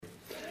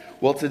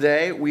Well,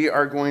 today we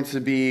are going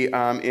to be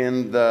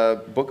in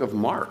the book of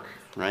Mark,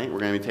 right? We're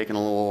going to be taking a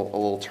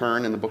little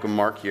turn in the book of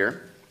Mark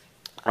here.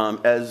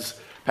 As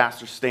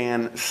Pastor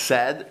Stan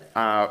said,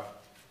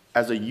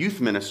 as a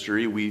youth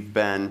ministry, we've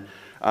been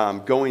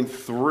going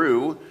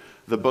through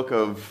the book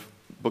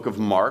of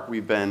Mark.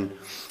 We've been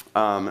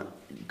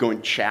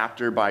going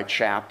chapter by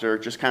chapter,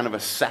 just kind of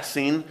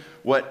assessing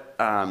what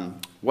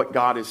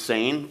God is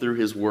saying through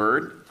His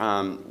Word,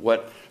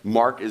 what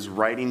Mark is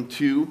writing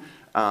to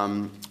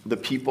the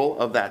people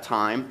of that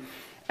time,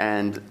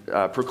 and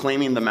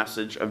proclaiming the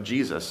message of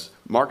Jesus.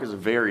 Mark is a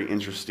very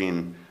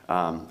interesting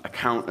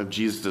account of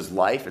Jesus'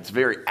 life. It's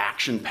very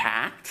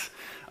action-packed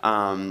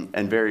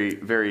and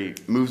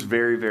moves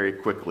very, very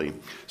quickly.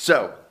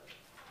 So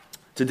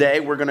today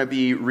we're going to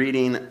be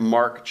reading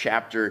Mark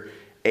chapter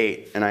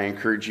 8, and I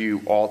encourage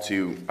you all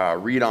to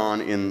read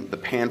on in the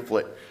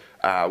pamphlet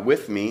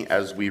with me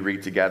as we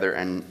read together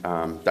and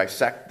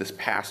dissect this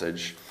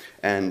passage.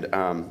 And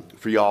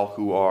for y'all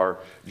who are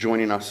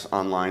joining us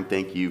online,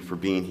 thank you for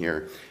being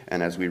here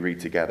and as we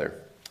read together.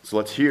 So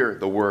let's hear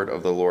the word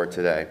of the Lord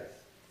today.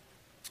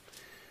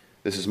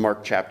 This is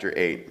Mark chapter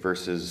 8,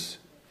 verses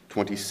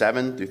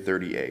 27 through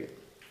 38.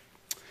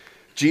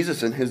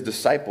 Jesus and his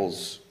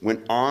disciples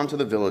went on to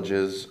the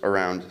villages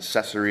around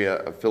Caesarea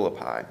of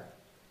Philippi.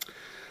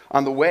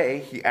 On the way,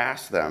 he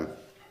asked them,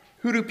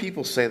 "Who do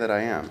people say that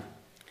I am?"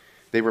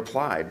 They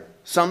replied,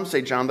 "Some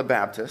say John the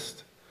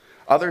Baptist,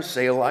 others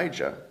say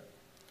Elijah,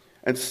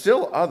 and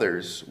still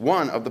others,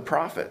 one of the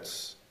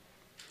prophets."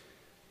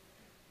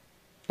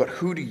 But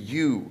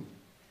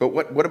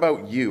what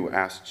about you?"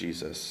 asked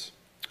Jesus.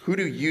 "Who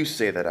do you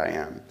say that I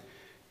am?"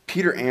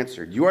 Peter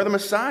answered, "You are the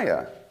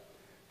Messiah."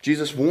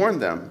 Jesus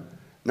warned them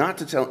not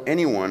to tell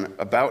anyone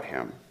about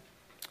him.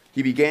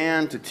 He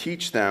began to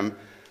teach them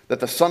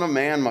that the Son of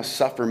Man must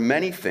suffer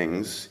many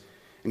things,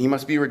 and he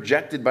must be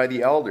rejected by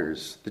the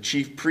elders, the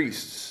chief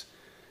priests,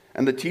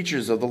 and the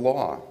teachers of the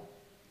law,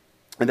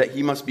 and that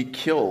he must be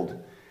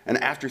killed, and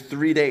after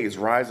 3 days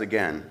rise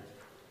again.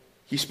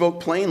 He spoke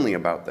plainly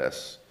about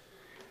this.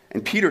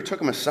 And Peter took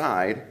him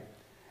aside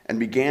and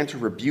began to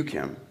rebuke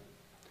him.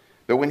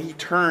 But when he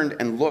turned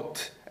and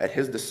looked at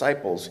his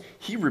disciples,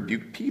 he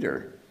rebuked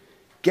Peter.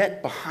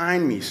 "Get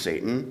behind me,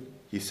 Satan,"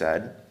 he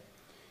said.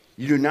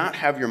 "You do not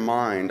have your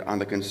mind on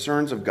the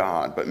concerns of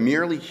God, but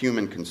merely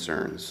human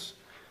concerns."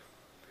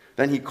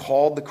 Then he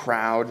called the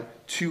crowd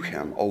to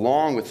him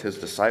along with his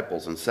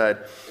disciples and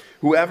said,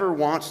 "Whoever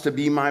wants to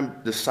be my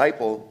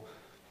disciple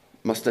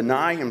must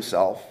deny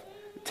himself,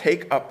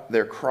 take up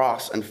their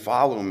cross, and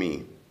follow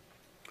me.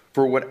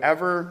 For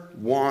whoever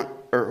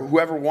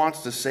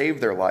wants to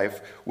save their life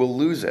will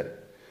lose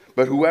it.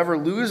 But whoever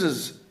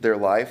loses their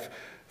life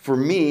for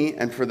me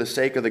and for the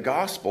sake of the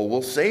gospel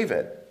will save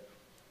it.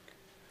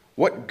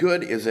 What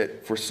good is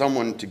it for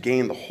someone to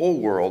gain the whole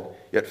world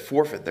yet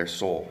forfeit their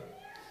soul?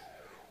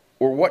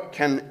 Or what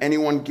can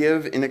anyone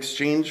give in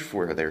exchange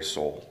for their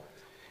soul?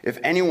 If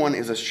anyone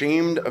is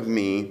ashamed of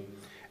me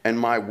and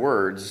my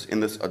words in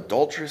this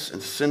adulterous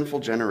and sinful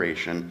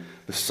generation,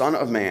 the Son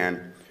of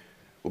Man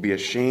will be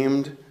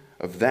ashamed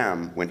of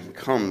them when he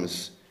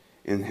comes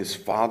in his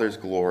Father's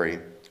glory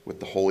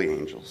with the holy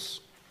angels."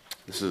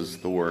 This is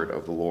the word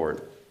of the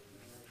Lord.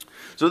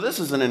 So this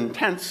is an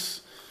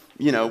intense,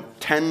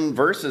 10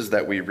 verses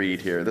that we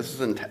read here. This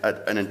is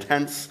an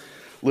intense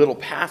little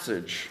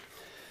passage,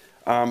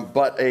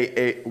 but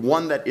a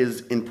one that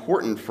is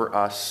important for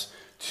us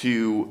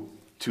to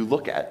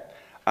look at.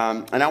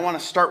 And I want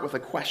to start with a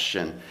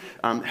question.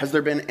 Has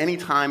there been any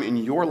time in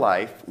your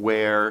life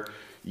where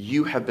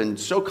you have been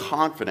so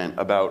confident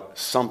about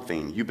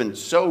something? You've been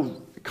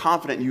so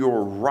confident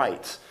you're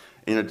right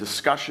in a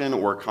discussion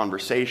or a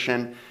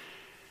conversation,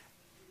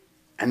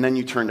 and then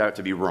you turned out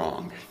to be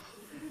wrong.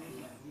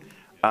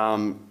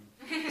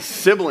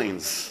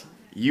 Siblings,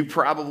 you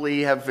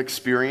probably have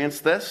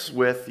experienced this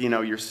with,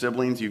 your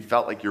siblings. You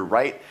felt like you're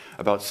right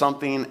about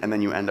something, and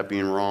then you end up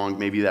being wrong.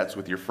 Maybe that's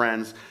with your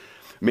friends.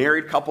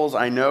 Married couples,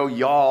 I know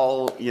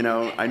y'all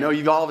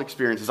have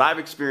experienced this. I've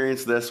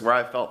experienced this where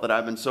I felt that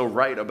I've been so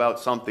right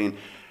about something,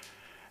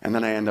 and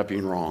then I end up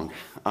being wrong.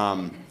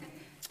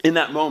 In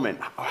that moment,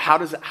 how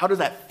does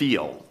that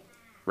feel,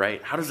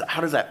 right? How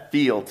does that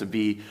feel to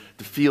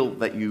feel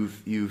that you've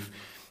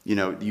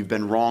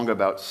been wrong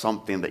about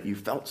something that you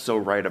felt so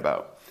right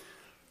about?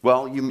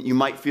 Well, you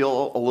might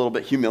feel a little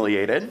bit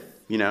humiliated.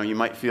 You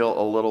might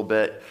feel a little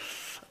bit,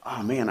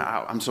 "Oh man,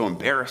 I'm so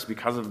embarrassed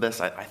because of this.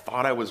 I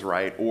thought I was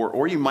right."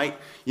 Or you might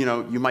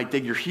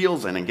dig your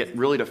heels in and get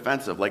really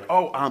defensive, like,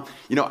 "Oh,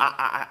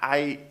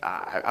 I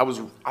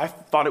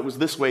thought it was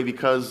this way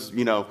because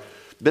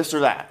this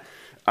or that."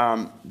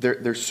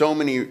 There's so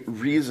many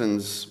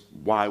reasons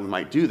why we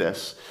might do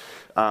this,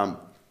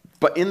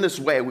 but in this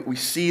way, we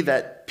see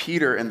that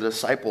Peter and the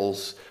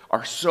disciples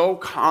are so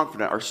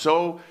confident,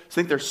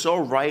 think they're so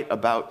right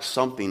about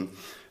something,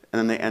 and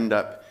then they end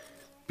up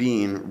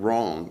being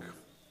wrong.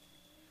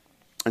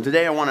 And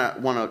today I want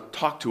to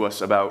talk to us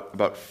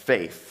about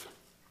faith.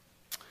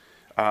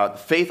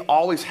 Faith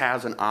always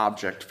has an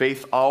object.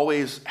 Faith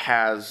always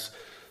has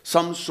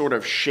some sort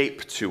of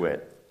shape to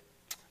it.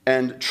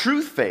 And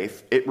truth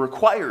faith, it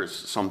requires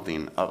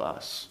something of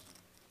us,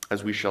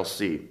 as we shall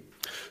see.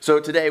 So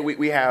today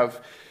we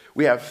have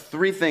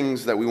three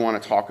things that we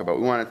want to talk about.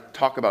 We want to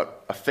talk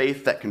about a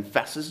faith that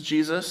confesses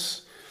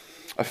Jesus,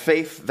 a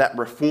faith that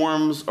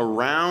reforms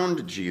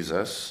around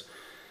Jesus,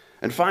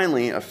 and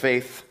finally, a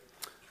faith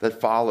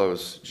that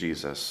follows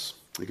Jesus.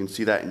 You can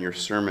see that in your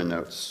sermon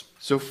notes.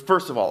 So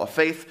first of all, a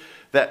faith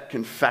that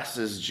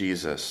confesses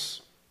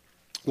Jesus.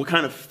 What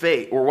kind of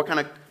faith, or what kind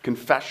of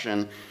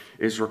confession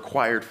is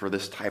required for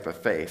this type of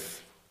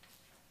faith?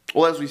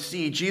 Well, as we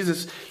see,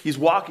 Jesus, he's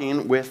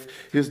walking with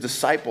his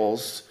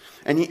disciples,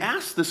 and he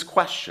asks this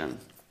question: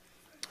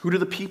 who do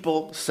the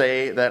people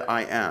say that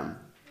I am?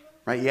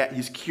 Right? Yeah,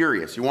 he's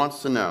curious. He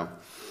wants to know.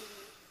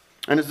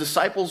 And his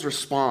disciples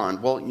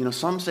respond, well,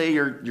 some say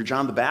you're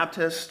John the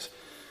Baptist.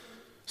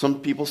 Some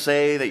people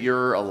say that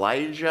you're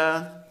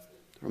Elijah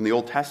from the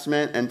Old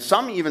Testament. And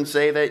some even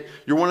say that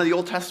you're one of the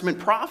Old Testament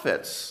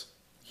prophets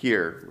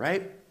here,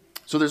 right?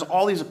 So there's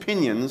all these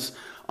opinions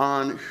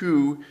on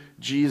who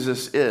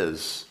Jesus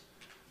is.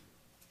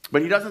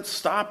 But he doesn't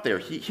stop there.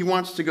 He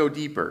wants to go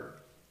deeper.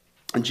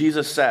 And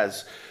Jesus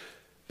says,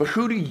 but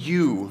who do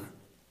you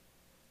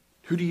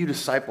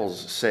disciples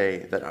say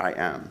that I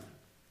am?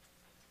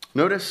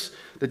 Notice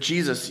that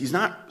Jesus, he's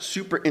not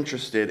super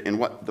interested in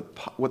what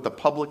the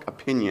public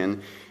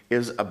opinion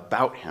is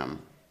about him.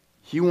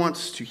 He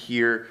wants to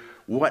hear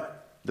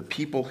what the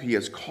people he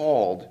has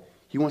called,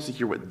 he wants to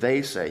hear what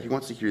they say. He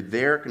wants to hear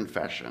their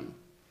confession.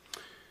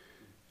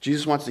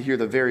 Jesus wants to hear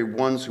the very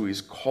ones who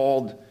he's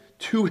called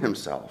to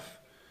himself,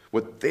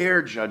 what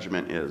their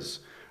judgment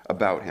is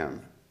about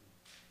him.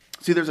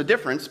 See, there's a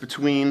difference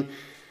between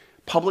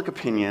public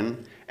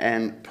opinion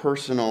and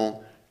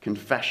personal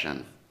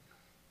confession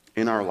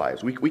in our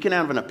lives. We can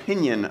have an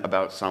opinion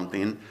about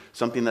something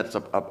that's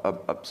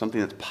something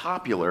that's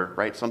popular,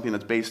 right? Something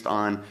that's based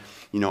on,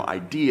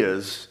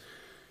 ideas,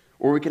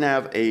 or we can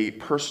have a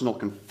personal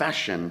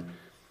confession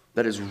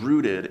that is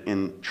rooted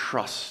in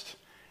trust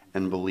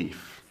and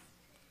belief.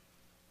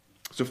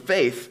 So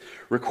faith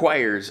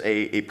requires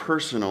a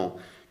personal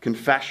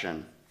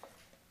confession,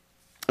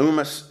 and we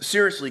must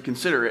seriously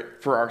consider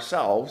it for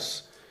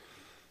ourselves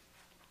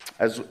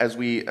as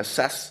we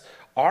assess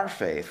our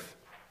faith.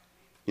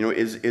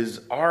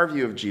 Is our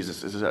view of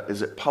Jesus,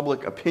 is it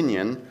public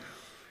opinion,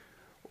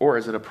 or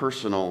is it a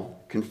personal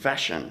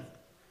confession?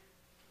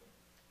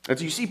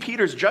 As you see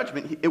Peter's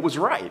judgment, it was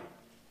right.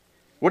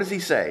 What does he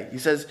say? He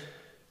says,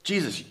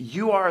 Jesus,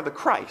 you are the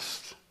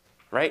Christ,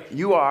 right?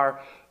 You are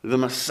the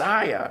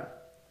Messiah,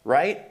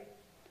 right?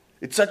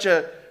 It's such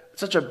a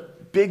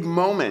big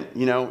moment,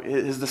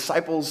 his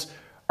disciples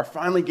are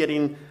finally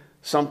getting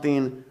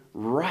something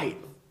right.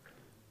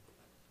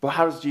 But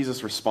how does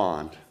Jesus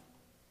respond?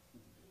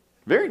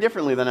 Very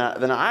differently than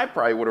I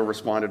probably would have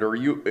responded, or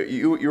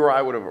you or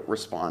I would have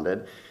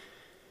responded.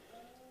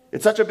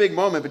 It's such a big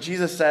moment, but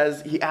Jesus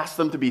says, he asks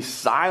them to be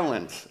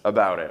silent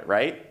about it,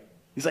 right?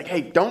 He's like,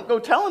 hey, don't go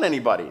telling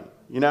anybody,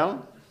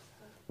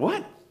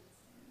 What?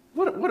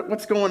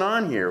 What's going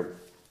on here?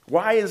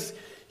 Why is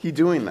he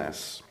doing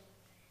this?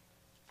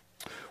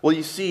 Well,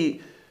 you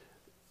see,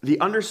 the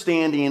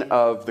understanding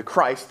of the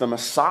Christ, the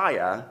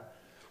Messiah,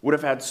 would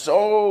have had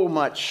so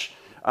much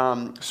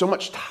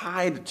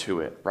tied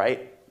to it,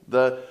 right?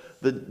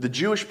 The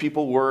Jewish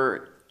people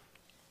were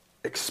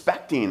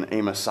expecting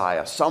a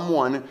Messiah,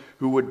 someone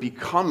who would be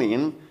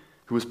coming,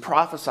 who was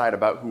prophesied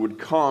about, who would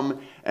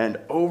come and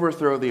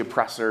overthrow the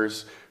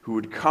oppressors, who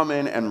would come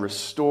in and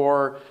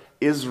restore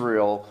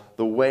Israel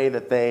the way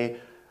that they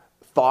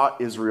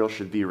thought Israel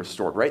should be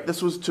restored, right?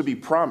 This was to be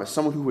promised,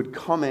 someone who would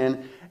come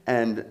in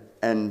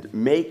and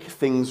make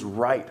things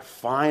right,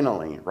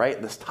 finally,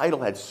 right? This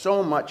title had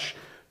so much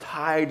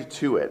tied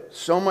to it,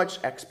 so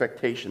much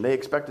expectation. They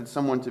expected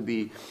someone to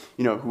be,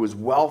 who was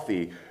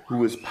wealthy, who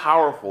was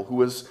powerful, who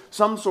was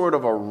some sort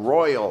of a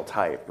royal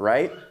type,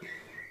 right?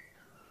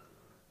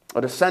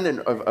 A descendant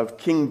of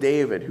King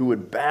David who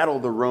would battle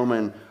the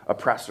Roman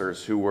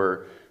oppressors who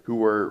were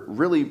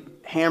really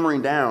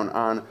hammering down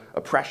on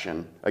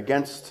oppression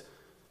against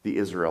the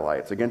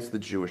Israelites, against the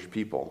Jewish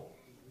people,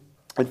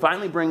 and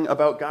finally bring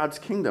about God's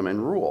kingdom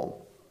and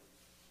rule.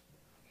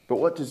 But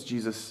what does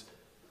Jesus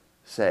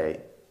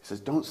say? He says,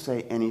 don't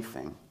say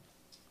anything,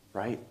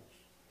 right?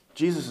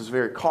 Jesus is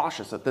very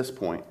cautious at this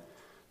point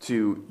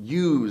to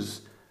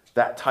use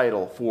that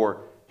title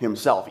for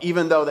himself,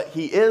 even though that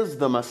he is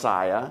the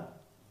Messiah,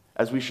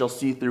 as we shall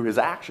see through his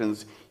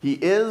actions. He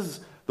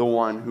is the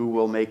one who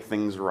will make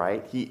things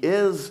right. He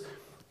is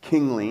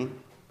kingly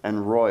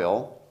and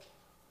royal.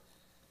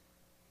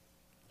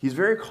 He's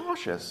very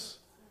cautious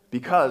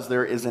because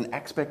there is an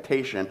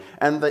expectation,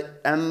 and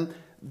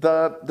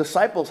the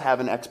disciples have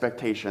an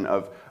expectation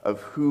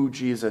of who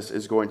Jesus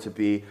is going to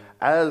be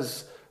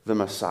as the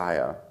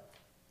Messiah.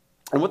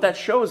 And what that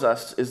shows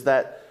us is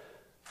that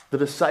the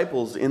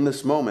disciples in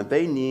this moment,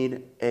 they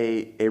need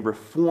a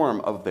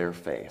reform of their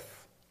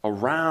faith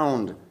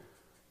around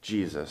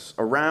Jesus,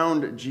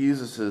 around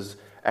Jesus'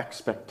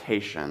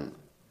 expectation,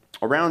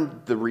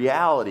 around the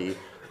reality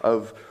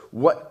of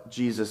what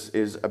Jesus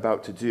is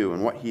about to do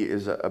and what he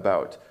is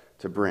about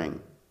to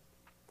bring.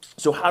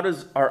 So how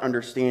does our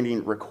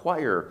understanding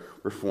require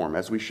reform,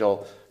 as we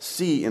shall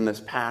see in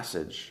this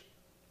passage?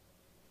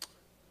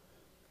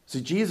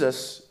 See,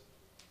 Jesus,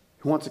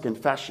 who wants a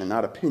confession,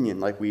 not opinion,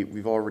 like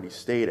we've already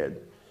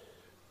stated.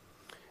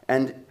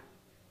 And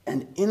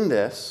in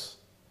this,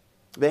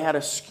 they had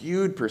a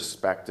skewed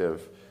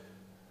perspective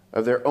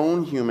of their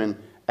own human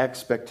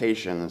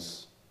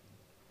expectations.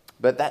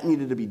 But that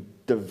needed to be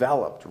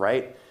developed,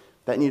 right?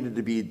 That needed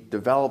to be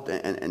developed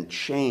and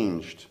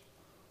changed.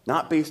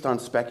 Not based on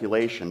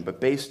speculation, but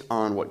based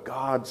on what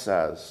God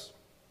says.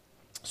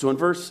 So in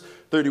verse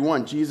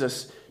 31,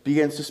 Jesus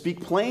begins to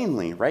speak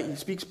plainly, right? He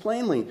speaks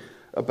plainly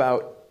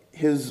about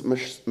his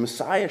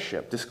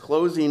messiahship,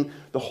 disclosing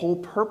the whole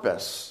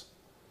purpose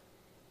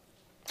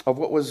of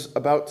what was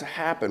about to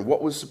happen,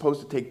 what was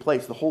supposed to take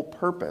place, the whole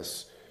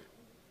purpose,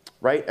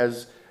 right?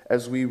 As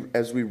we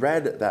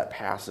read that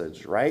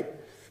passage, right?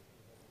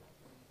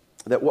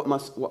 That what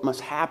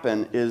must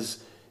happen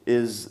is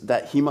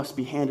that he must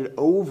be handed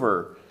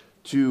over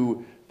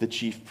to the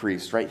chief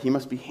priest, right? He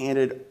must be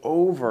handed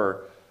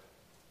over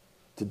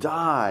to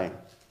die,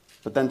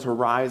 but then to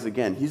rise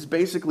again. He's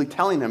basically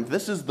telling them,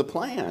 this is the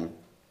plan,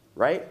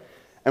 right?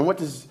 And what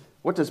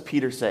does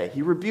Peter say?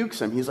 He rebukes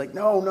him. He's like,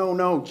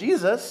 no,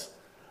 Jesus,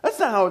 that's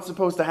not how it's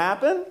supposed to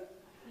happen.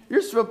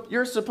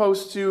 You're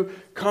supposed to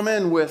come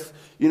in with,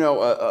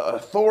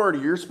 authority.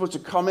 You're supposed to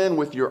come in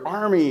with your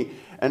army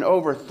and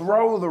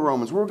overthrow the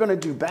Romans. We're going to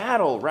do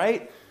battle,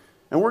 right?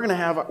 And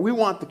we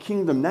want the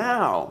kingdom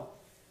now,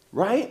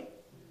 right?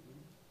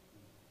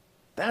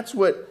 That's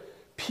what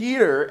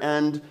Peter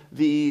and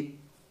the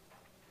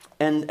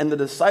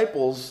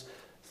disciples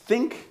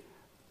think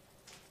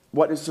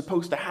what is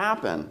supposed to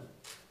happen.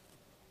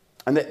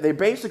 And they're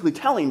basically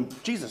telling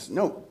Jesus,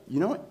 no, you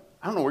know what?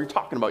 I don't know what you're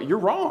talking about. You're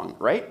wrong,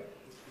 right?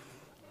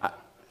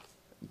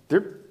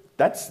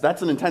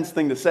 That's an intense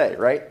thing to say,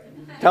 right?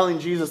 Telling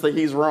Jesus that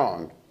he's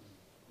wrong.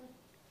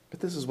 But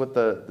this is what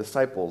the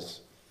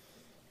disciples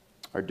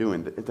are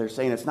doing. They're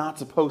saying it's not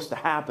supposed to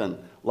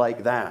happen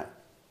like that.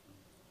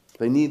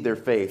 They need their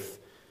faith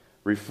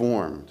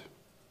reformed.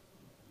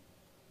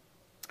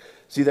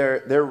 See,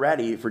 they're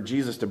ready for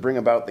Jesus to bring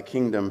about the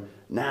kingdom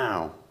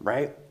now,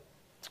 right?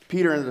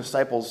 Peter and the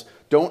disciples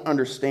don't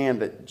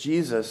understand that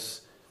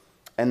Jesus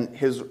and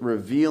his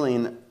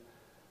revealing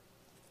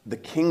the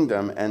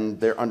kingdom and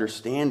their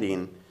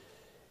understanding,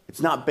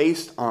 it's not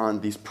based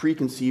on these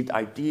preconceived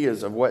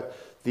ideas of what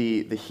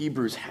the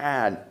Hebrews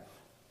had.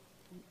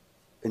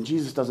 And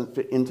Jesus doesn't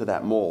fit into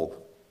that mold.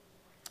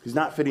 He's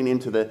not fitting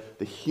into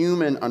the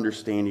human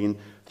understanding,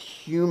 the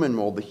human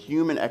mold, the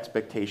human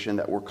expectation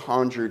that were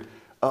conjured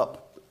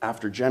up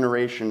after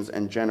generations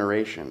and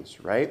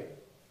generations, right?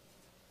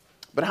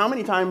 But how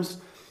many times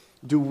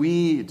do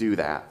we do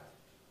that?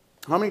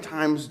 How many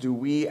times do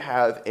we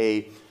have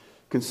a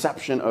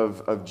conception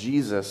of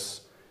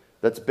Jesus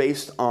that's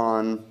based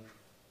on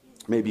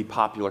maybe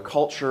popular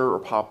culture or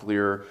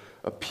popular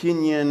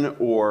opinion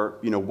or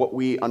what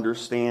we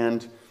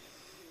understand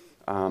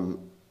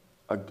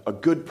a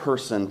good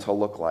person to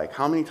look like?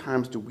 How many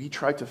times do we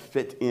try to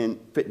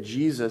fit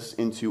Jesus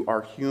into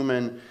our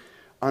human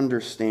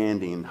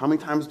understanding? How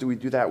many times do we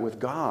do that with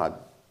God?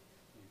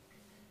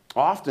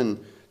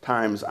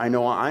 Oftentimes, I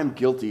know I'm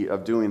guilty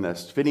of doing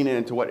this, fitting it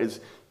into what is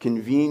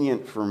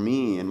convenient for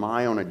me and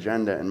my own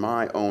agenda and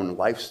my own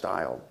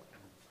lifestyle,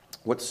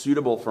 what's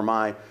suitable for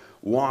my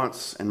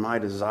wants and my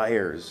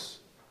desires.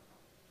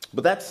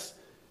 But that's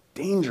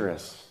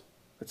dangerous.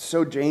 It's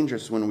so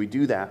dangerous when we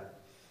do that.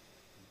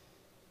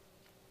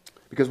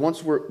 Because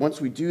once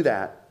we do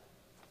that,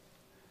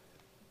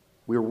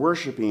 we're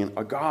worshiping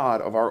a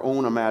god of our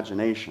own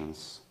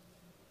imaginations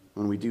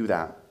when we do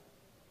that.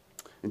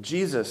 And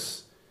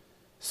Jesus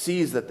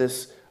sees that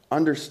this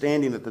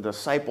understanding that the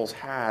disciples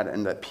had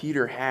and that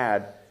Peter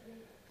had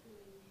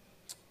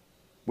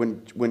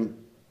when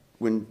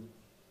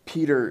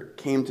Peter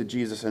came to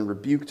Jesus and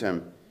rebuked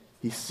him,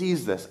 he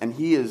sees this and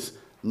he is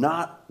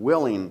not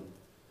willing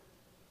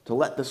to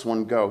let this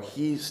one go.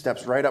 He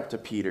steps right up to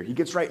Peter. He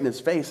gets right in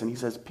his face and he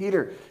says,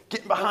 Peter,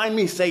 get behind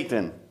me,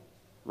 Satan.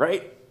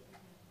 Right?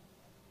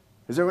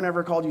 Has anyone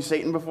ever called you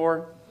Satan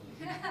before?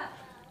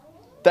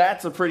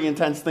 That's a pretty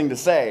intense thing to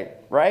say,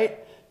 right?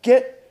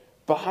 Get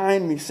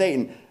behind me,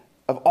 Satan.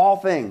 Of all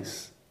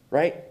things,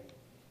 right?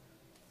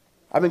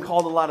 I've been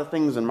called a lot of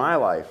things in my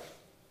life,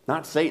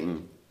 not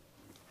Satan.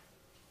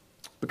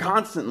 But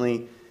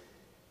constantly,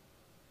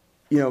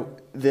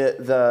 what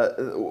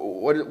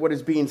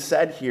is being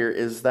said here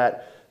is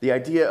that the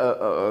idea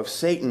of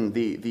Satan,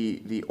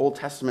 the Old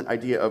Testament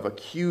idea of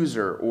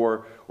accuser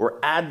or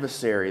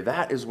adversary,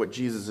 that is what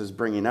Jesus is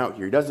bringing out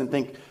here. He doesn't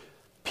think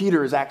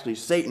Peter is actually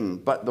Satan,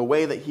 but the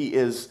way he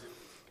is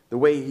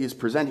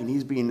presenting,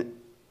 he's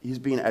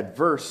being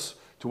adverse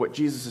to what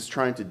Jesus is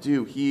trying to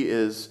do. He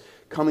is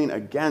coming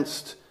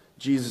against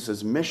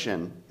Jesus'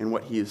 mission in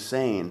what he is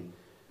saying.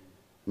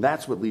 And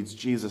that's what leads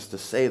Jesus to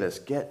say this.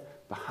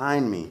 Get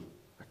behind me,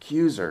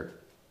 accuser.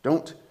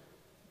 Don't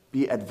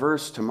be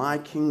adverse to my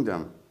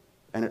kingdom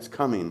and its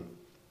coming.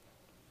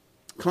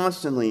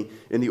 Constantly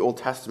in the Old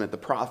Testament, the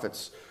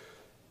prophets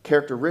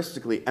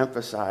characteristically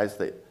emphasize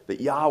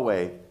that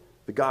Yahweh,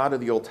 the God of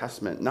the Old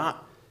Testament,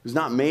 was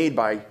not made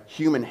by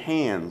human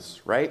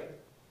hands, right?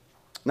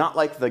 Not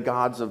like the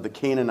gods of the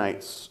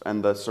Canaanites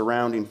and the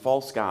surrounding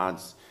false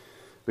gods.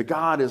 But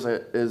God is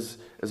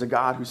a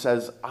God who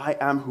says, I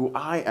am who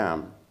I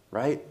am,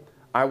 right?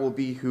 I will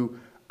be who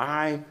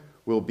I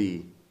will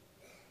be.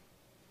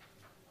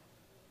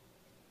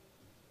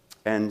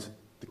 And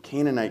the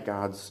Canaanite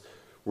gods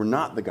were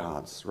not the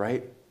gods,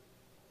 right?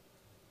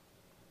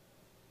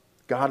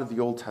 God of the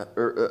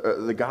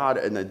the God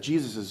and that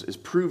Jesus is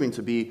proving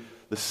to be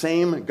the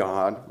same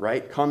God,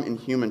 right? Come in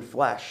human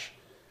flesh.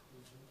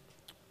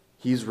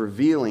 He's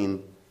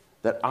revealing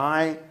that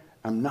I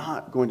am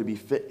not going to be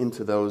fit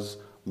into those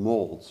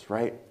molds,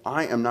 right?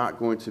 I am not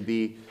going to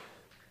be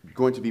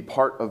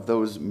part of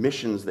those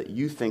missions that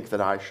you think that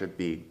I should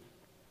be.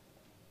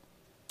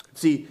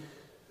 See,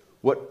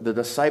 what the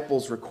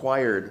disciples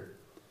required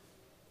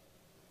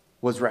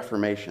was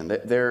reformation.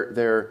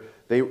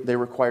 They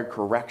required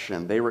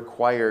correction. They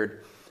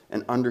required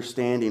an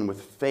understanding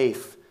with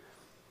faith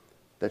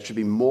that should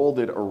be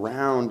molded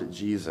around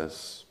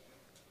Jesus.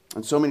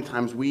 And so many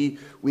times we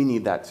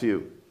need that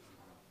too.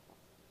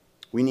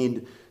 We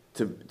need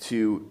to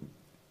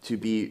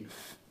be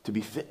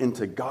fit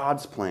into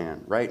God's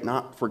plan, right?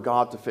 Not for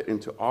God to fit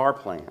into our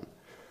plan.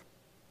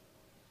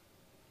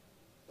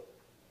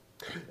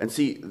 And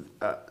see,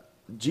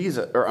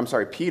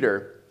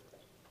 Peter,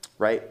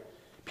 right?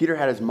 Peter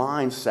had his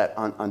mind set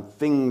on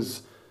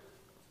things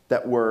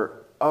that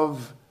were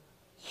of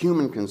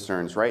human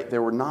concerns, right? They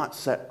were not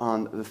set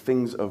on the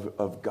things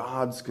of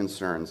God's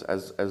concerns,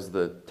 as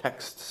the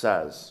text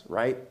says,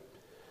 right?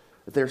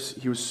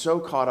 He was so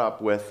caught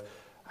up with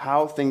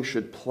how things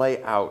should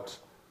play out,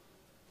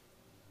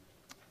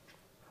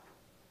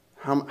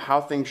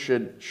 how things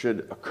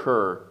should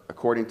occur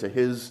according to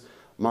his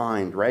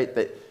mind, right?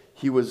 That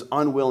he was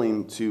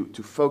unwilling to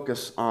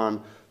focus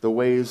on the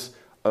ways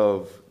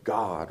of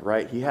God,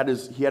 right? He had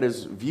his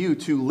view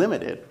too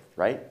limited,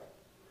 right?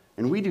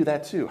 And we do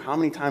that too. How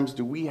many times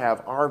do we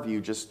have our view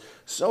just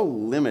so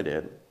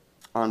limited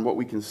on what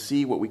we can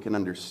see, what we can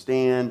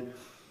understand,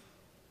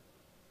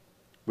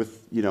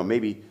 with,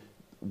 maybe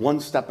one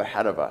step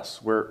ahead of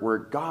us, where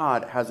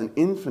God has an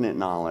infinite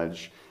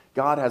knowledge,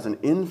 God has an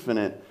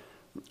infinite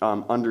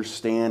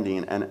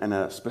understanding and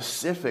a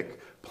specific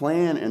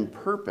plan and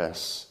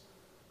purpose,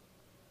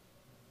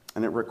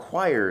 and it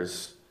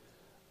requires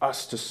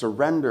us to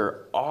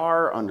surrender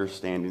our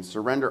understanding,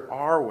 surrender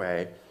our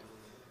way,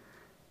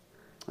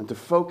 and to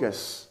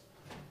focus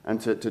and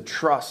to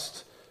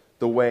trust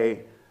the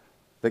way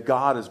that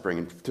God is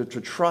bringing, to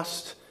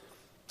trust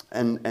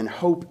and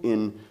hope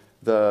in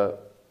the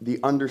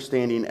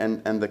understanding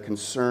and the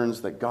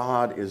concerns that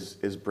God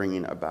is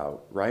bringing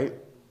about, right?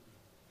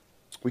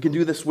 We can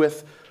do this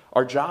with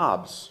our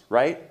jobs,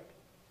 right?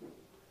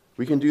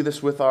 We can do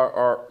this with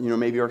our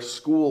maybe our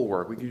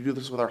schoolwork. We can do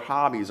this with our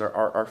hobbies,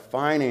 our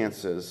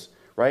finances,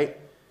 right?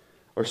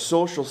 Our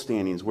social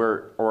standings,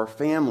 or our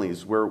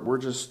families, where we're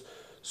just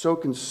so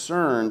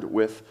concerned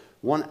with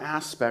one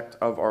aspect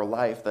of our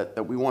life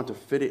that we want to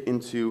fit it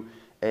into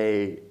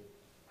a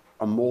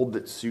mold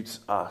that suits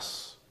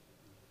us,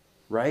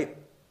 right?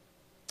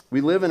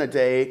 We live in a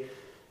day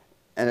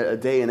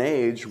and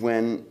age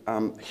when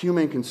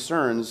human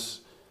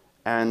concerns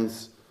and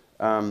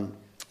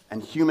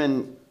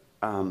human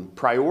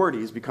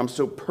priorities become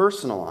so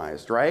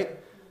personalized, right?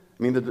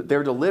 I mean,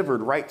 they're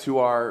delivered right to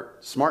our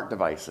smart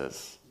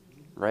devices,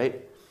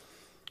 right?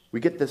 We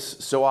get this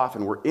so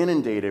often. We're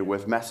inundated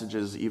with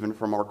messages even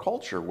from our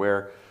culture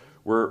where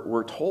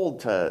we're told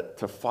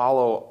to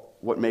follow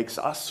what makes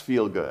us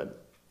feel good,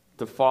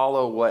 to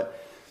follow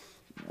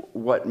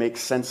what makes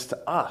sense to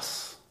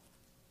us,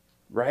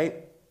 right?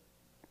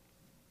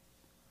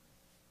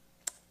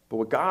 But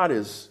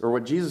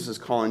what Jesus is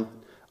calling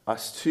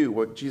us to,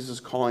 what Jesus is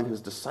calling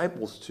his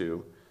disciples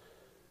to,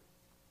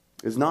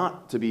 is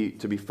not to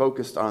be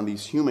focused on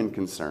these human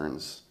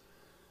concerns,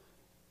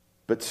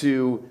 but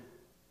to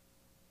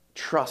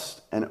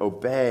trust and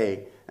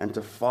obey and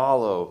to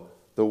follow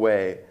the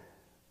way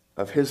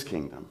of his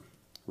kingdom,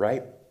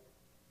 right?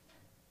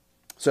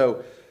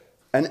 So,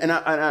 and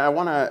I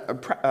want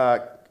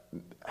to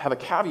have a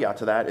caveat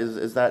to that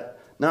is that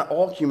not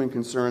all human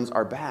concerns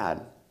are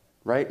bad,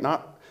 right?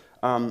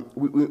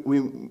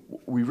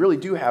 We really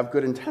do have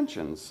good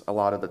intentions a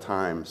lot of the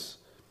times.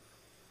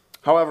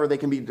 However, they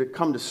can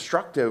become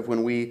destructive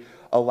when we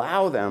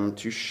allow them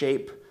to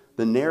shape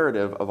the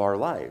narrative of our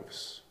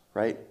lives,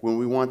 right? When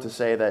we want to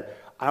say that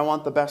I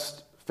want the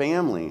best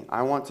family,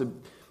 I want the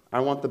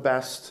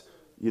best,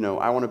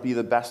 I want to be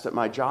the best at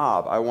my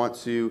job, I want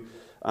to,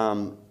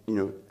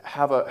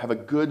 have a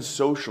good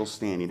social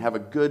standing, I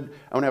want to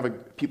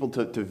have people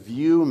to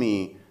view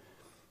me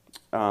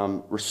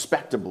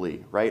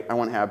respectably, right? I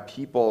want to have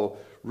people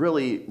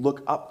really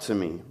look up to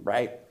me,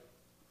 right?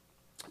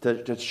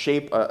 To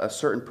shape a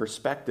certain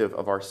perspective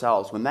of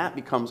ourselves. When that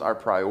becomes our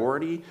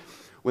priority,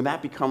 when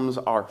that becomes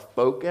our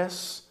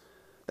focus,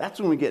 that's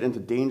when we get into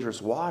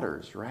dangerous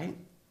waters, right?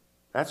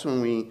 That's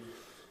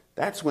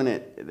when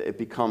it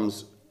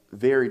becomes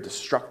very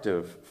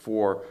destructive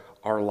for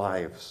our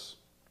lives.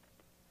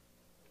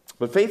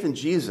 But faith in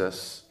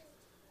Jesus,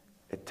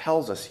 it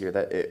tells us here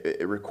that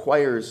it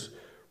requires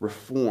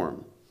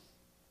reform.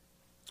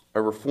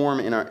 A reform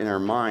in our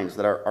minds,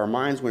 that our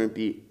minds wouldn't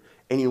be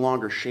any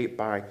longer shaped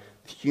by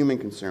human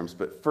concerns,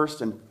 but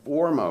first and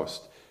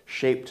foremost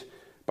shaped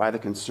by the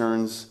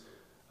concerns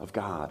of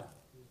God.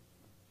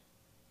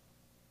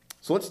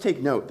 So let's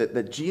take note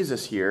that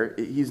Jesus here,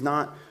 he's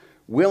not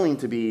willing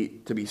to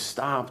be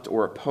stopped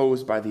or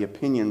opposed by the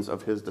opinions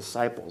of his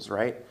disciples,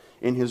 right?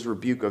 In his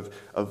rebuke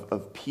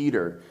of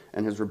Peter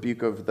and his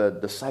rebuke of the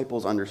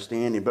disciples'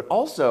 understanding. But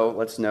also,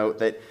 let's note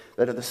that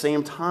at the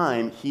same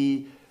time,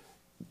 he,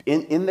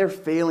 in their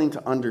failing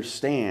to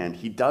understand,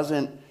 he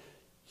doesn't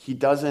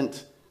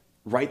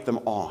write them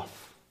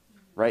off,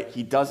 right?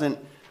 He doesn't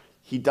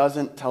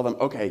tell them,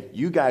 okay,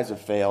 you guys have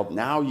failed.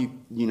 Now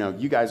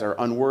you guys are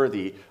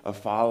unworthy of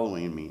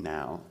following me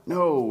now.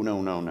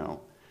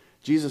 No.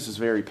 Jesus is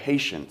very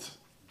patient.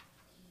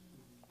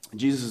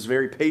 Jesus is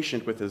very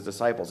patient with his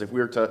disciples. If we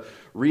were to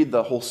read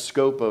the whole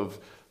scope of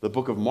the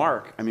book of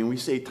Mark, I mean, we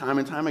say time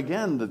and time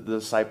again that the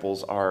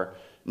disciples are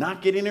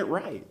not getting it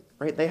right?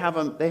 They have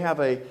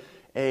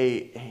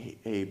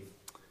a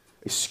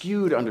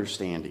skewed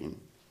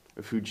understanding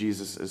of who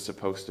Jesus is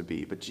supposed to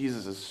be. But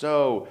Jesus is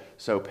so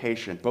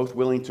patient, both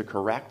willing to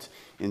correct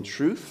in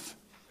truth,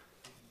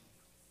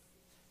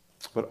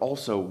 but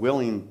also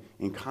willing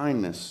in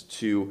kindness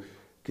to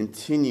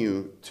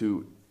continue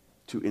to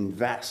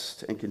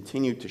invest and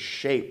continue to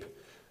shape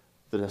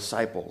the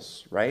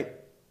disciples, right?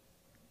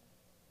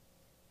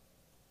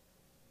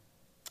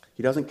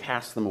 He doesn't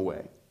cast them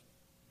away.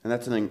 And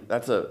that's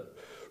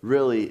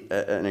really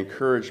an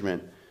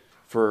encouragement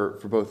for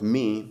both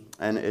me,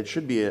 and it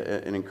should be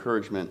an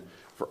encouragement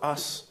for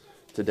us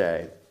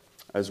today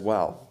as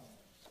well.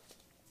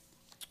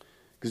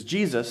 Because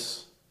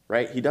Jesus,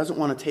 right, he doesn't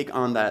want to take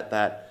on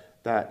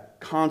that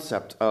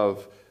concept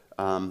of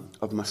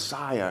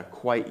Messiah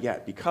quite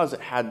yet, because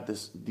it had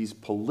these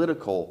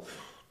political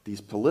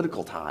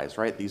ties,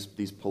 right?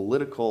 These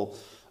political,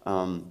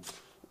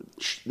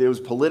 it was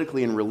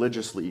politically and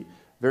religiously,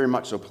 very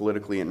much so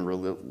politically and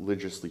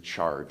religiously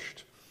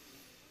charged.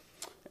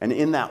 And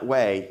in that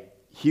way,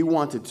 he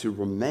wanted to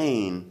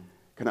remain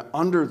kind of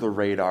under the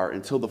radar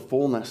until the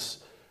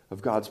fullness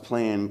of God's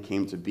plan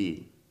came to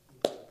be,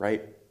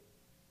 right?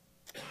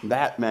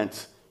 That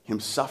meant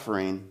him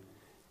suffering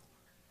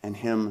and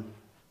him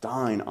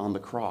dying on the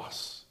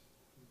cross,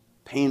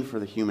 paying for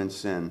the human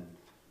sin,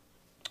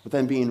 but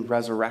then being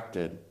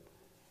resurrected,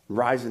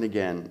 rising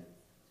again,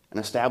 and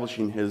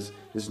establishing his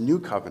new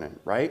covenant,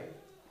 right?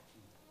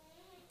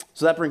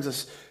 So that brings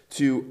us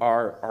to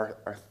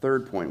our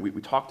third point.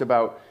 We talked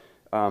about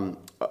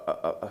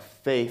a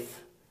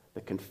faith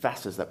that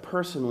confesses, that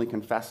personally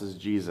confesses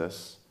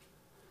Jesus.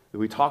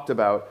 We talked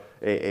about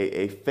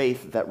a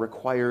faith that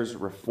requires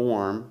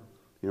reform.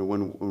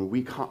 When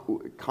we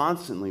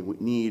constantly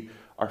need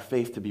our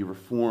faith to be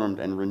reformed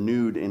and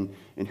renewed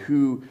in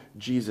who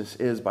Jesus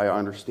is by our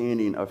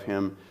understanding of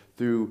him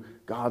through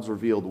God's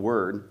revealed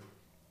word.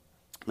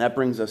 That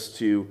brings us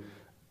to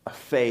a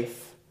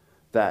faith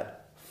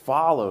that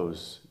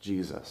follows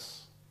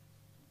Jesus.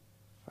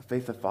 A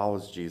faith that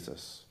follows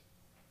Jesus.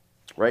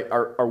 Right?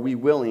 Are we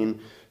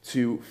willing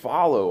to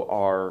follow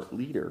our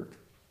leader?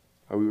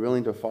 Are we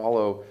willing to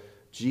follow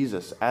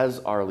Jesus as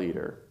our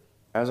leader,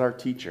 as our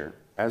teacher,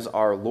 as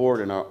our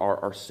Lord and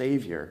our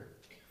Savior?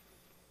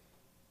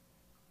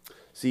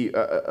 See,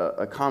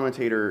 a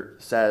commentator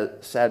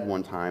said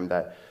one time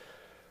that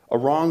a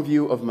wrong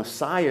view of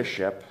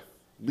messiahship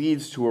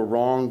leads to a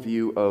wrong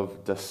view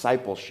of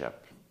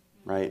discipleship,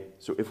 right?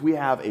 So if we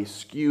have a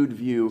skewed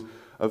view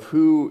of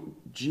who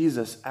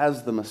Jesus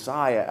as the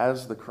Messiah,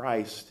 as the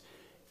Christ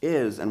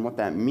is and what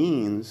that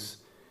means,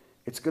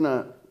 it's going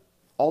to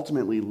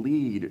ultimately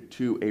lead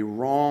to a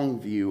wrong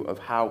view of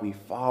how we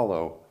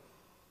follow.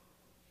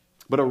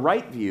 But a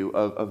right view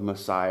of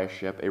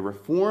messiahship, a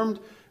reformed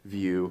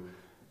view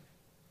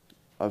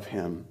of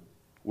him,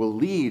 will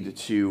lead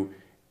to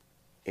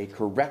a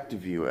correct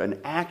view,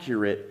 an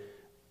accurate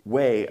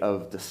way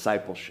of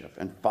discipleship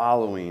and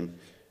following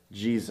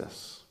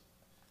Jesus.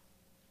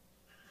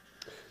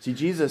 See,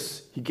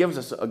 Jesus, he gives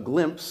us a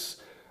glimpse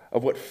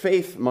of what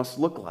faith must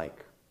look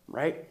like,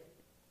 right?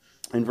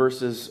 In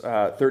verses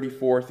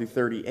 34 through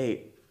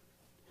 38.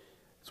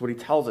 That's what he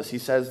tells us. He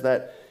says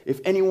that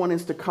if anyone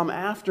is to come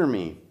after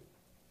me,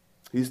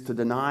 he's to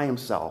deny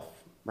himself,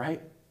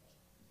 right?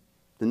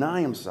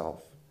 Deny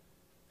himself.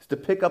 He's to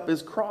pick up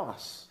his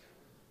cross.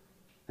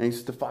 And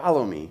he's to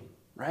follow me,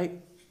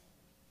 right?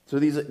 So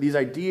these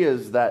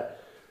ideas that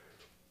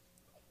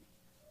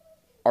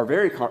are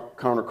very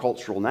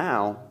countercultural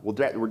now, were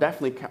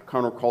definitely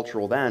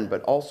countercultural then,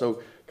 but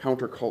also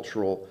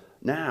countercultural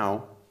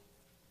now.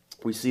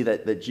 We see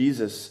that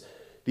Jesus,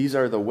 these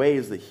are the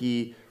ways that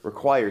he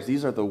requires.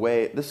 This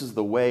is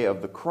the way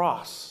of the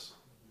cross,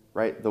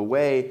 right? The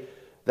way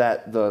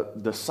that the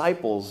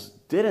disciples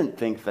didn't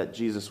think that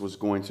Jesus was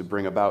going to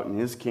bring about in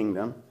his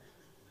kingdom.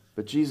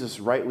 But Jesus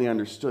rightly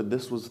understood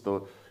this was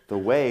the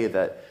way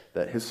that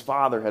his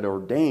Father had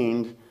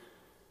ordained,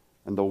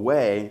 and the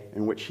way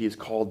in which he has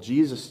called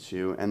Jesus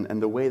to,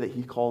 and the way that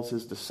he calls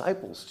his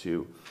disciples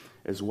to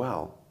as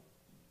well.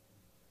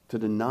 To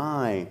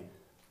deny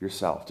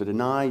yourself, to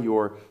deny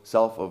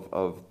yourself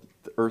of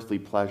the earthly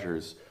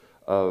pleasures,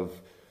 of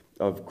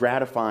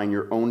gratifying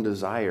your own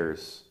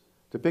desires,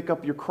 to pick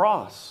up your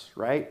cross,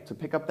 right? To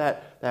pick up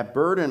that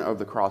burden of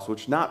the cross,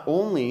 which not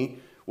only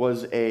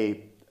was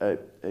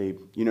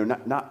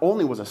not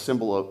only was a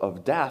symbol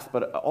of death,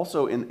 but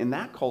also in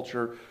that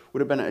culture would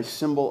have been a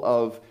symbol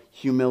of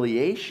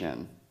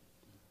humiliation,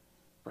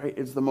 right?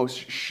 It's the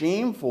most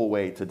shameful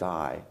way to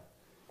die.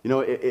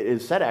 It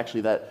is said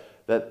actually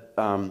that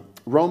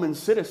Roman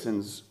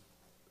citizens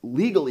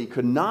legally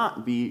could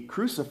not be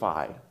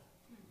crucified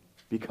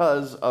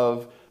because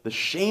of the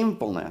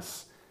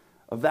shamefulness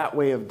of that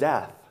way of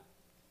death.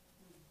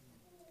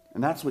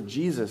 And that's what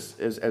Jesus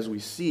is, as we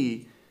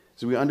see,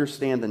 as we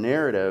understand the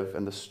narrative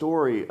and the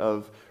story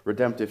of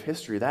redemptive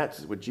history,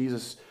 that's what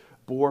Jesus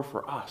bore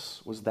for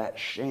us, was that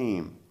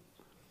shame,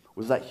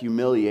 was that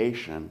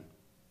humiliation.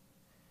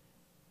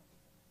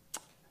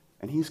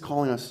 And he's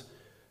calling us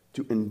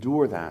to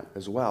endure that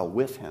as well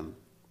with him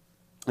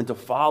and to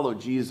follow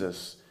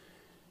Jesus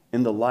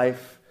in the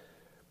life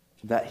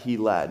that he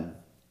led.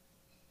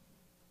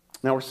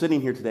 Now we're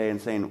sitting here today and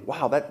saying,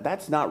 wow,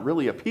 that's not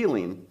really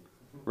appealing,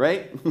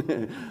 right?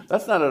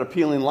 That's not an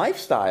appealing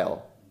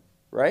lifestyle,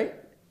 right?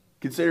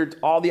 Consider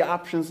all the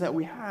options that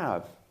we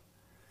have.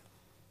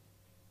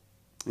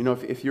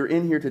 If you're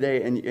in here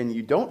today and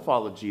you don't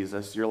follow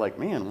Jesus, you're like,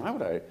 man, why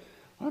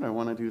would I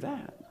want to do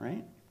that,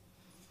 right?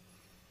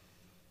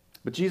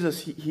 But Jesus,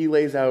 he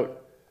lays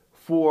out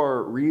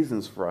 4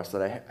 reasons for us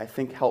that I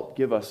think help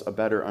give us a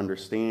better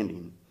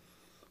understanding,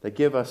 that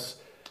give us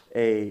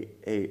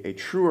a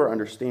truer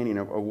understanding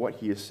of what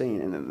he is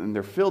saying. And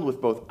they're filled with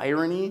both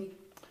irony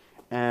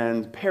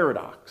and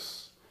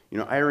paradox.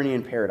 Irony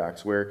and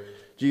paradox, where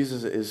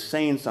Jesus is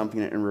saying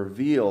something and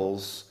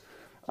reveals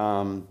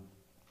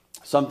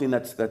something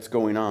that's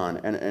going on,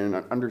 and an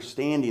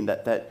understanding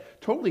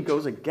that totally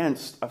goes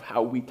against of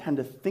how we tend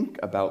to think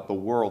about the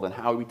world and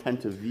how we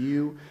tend to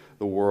view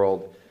the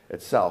world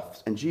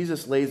itself. And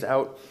Jesus lays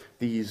out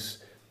these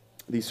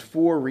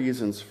 4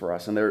 reasons for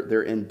us, and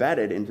they're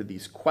embedded into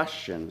these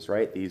questions,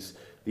 right?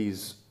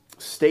 These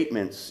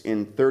statements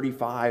in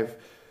 35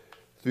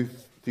 through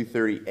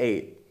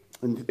 38.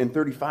 In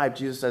 35,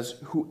 Jesus says,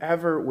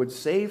 "Whoever would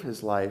save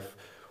his life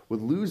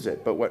would lose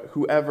it, but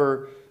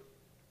whoever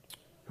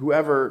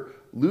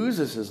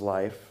loses his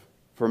life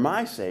for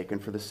my sake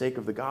and for the sake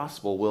of the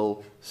gospel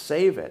will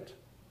save it,"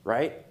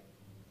 right?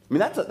 I mean,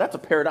 that's a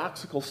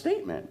paradoxical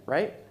statement,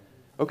 right?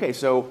 Okay,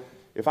 so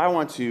if I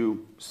want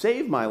to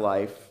save my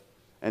life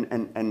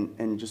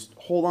and just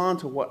hold on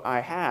to what I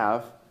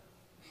have,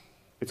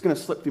 it's going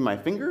to slip through my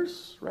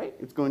fingers, right?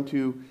 It's going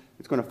to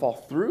fall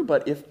through.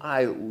 But if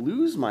I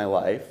lose my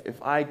life,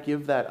 if I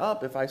give that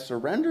up, if I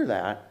surrender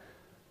that,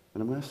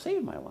 then I'm going to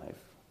save my life.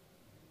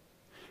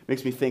 It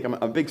makes me think, I'm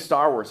a big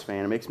Star Wars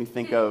fan. It makes me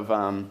think of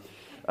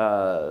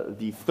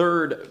the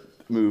 3rd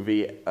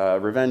movie,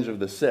 Revenge of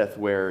the Sith,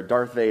 where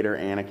Darth Vader,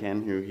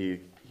 Anakin, who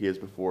he is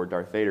before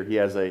Darth Vader, he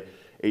has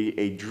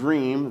a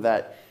dream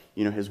that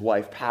his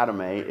wife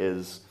Padme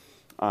is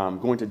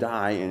going to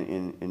die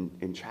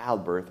in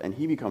childbirth, and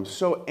he becomes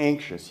so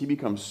anxious, he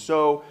becomes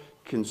so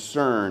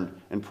concerned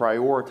and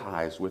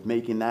prioritized with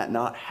making that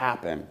not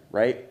happen,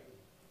 right?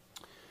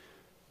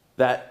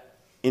 That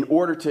in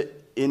order to,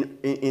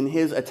 in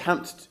his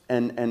attempt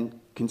and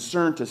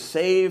concern to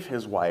save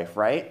his wife,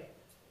 right,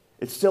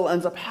 it still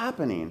ends up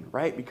happening,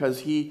 right? Because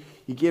he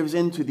gives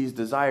into these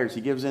desires,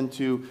 he gives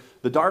into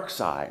the dark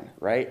side,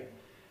 right?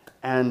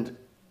 And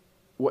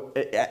what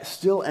it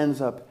still ends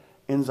up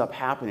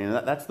happening.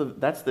 And that's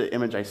the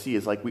image I see,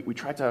 is like we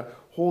try to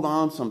hold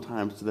on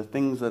sometimes to the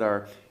things that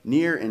are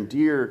near and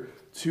dear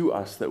to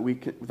us, that we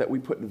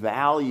put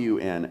value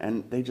in,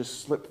 and they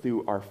just slip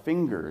through our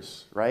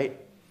fingers, right?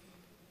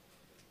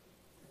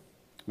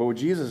 But what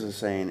Jesus is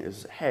saying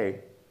is,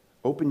 hey,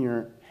 open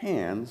your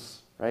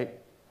hands, right?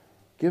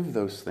 Give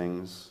those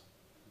things,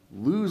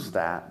 lose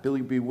that,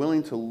 be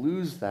willing to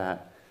lose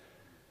that,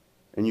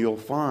 and you'll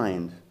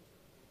find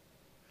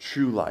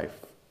true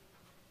life.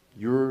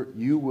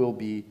 You will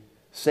be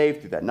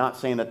saved through that. Not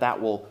saying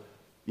that will,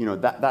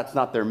 that's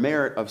not their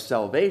merit of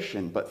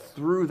salvation, but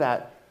through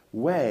that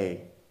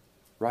way,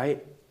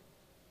 right,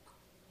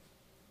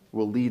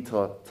 will lead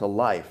to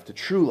life, to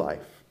true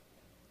life.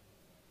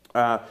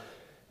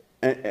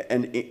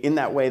 And in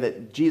that way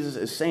that Jesus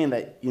is saying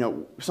that,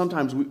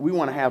 sometimes we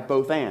want to have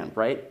both and,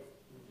 right?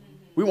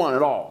 We want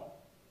it all.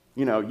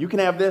 You can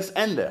have this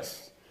and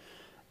this.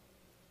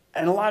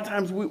 And a lot of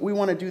times we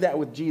want to do that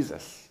with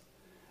Jesus.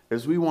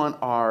 Is we want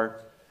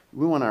our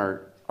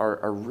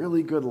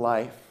really good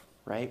life,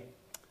 right?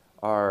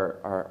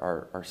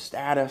 Our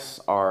status,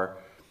 our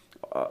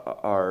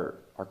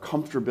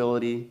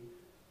comfortability,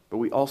 but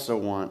we also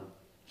want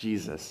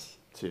Jesus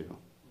too,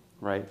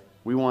 right?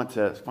 We want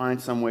to find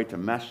some way to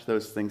mesh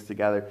those things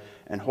together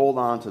and hold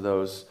on to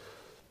those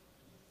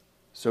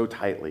so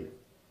tightly.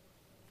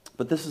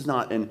 But this is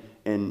not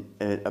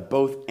a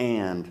both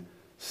and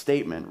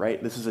statement,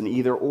 right? This is an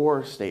either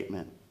or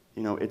statement.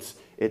 You know,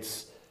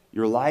 it's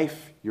your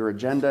life, your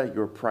agenda,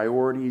 your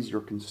priorities,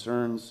 your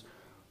concerns,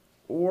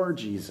 or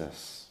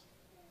Jesus,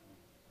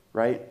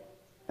 right?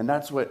 And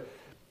that's what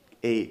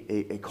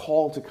a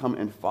call to come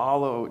and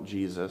follow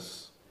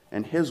Jesus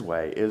and his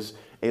way is,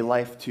 a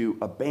life to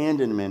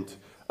abandonment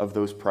of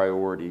those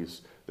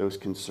priorities, those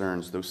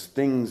concerns, those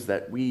things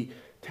that we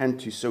tend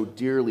to so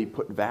dearly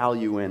put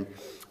value in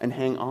and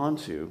hang on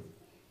to.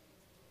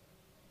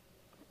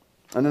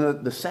 And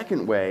then the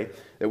second way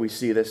that we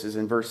see this is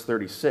in verse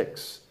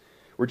 36,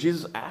 where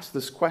Jesus asks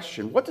this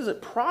question: what does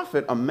it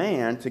profit a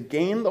man to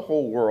gain the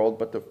whole world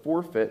but to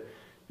forfeit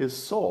his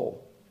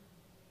soul?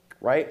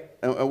 Right?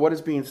 And what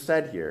is being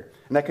said here?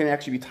 And that can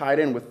actually be tied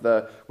in with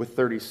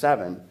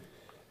 37.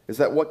 Is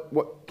that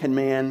what can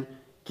man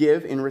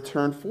give in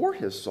return for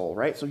his soul?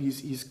 Right? So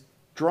he's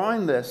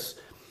drawing this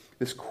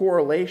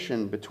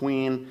correlation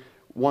between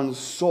one's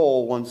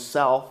soul, one's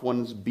self,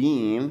 one's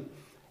being,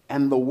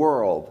 and the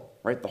world.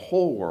 Right, the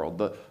whole world.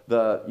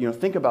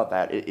 Think about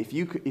that. If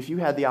you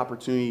had the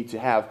opportunity to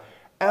have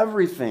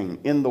everything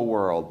in the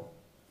world,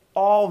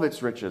 all of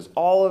its riches,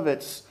 all of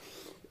its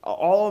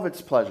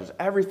pleasures,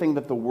 everything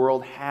that the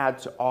world had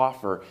to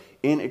offer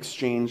in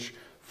exchange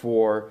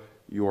for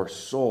your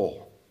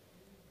soul,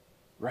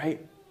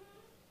 right?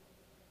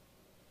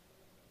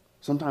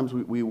 Sometimes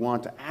we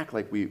want to act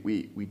like we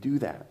do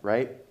that,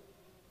 right?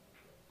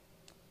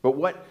 But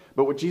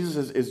what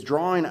Jesus is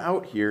drawing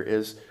out here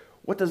is,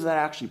 what does that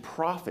actually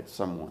profit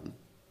someone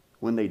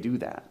when they do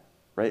that,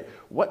 right?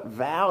 What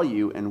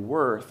value and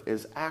worth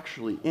is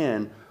actually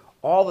in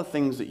all the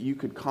things that you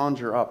could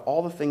conjure up,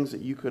 all the things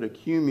that you could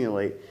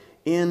accumulate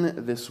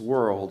in this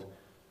world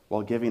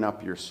while giving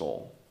up your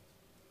soul?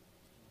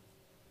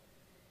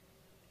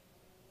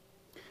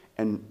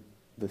 And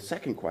the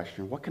second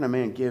question, what can a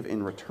man give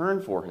in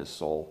return for his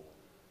soul?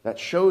 That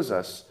shows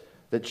us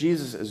that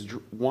Jesus is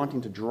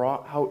wanting to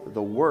draw out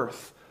the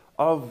worth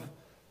of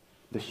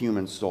the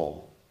human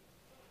soul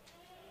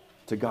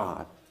to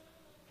God.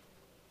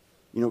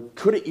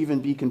 Could it even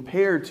be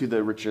compared to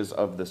the riches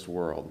of this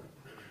world?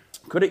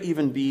 Could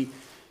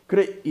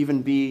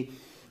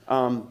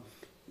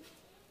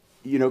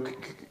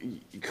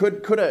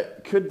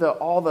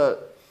all the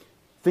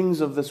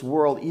things of this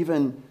world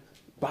even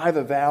buy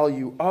the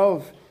value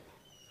of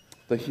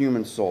the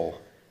human soul,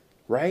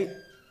 right?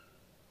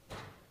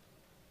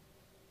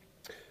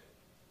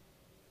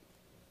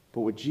 But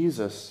what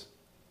Jesus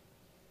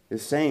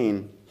is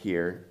saying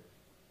here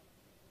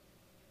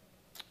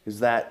is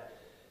that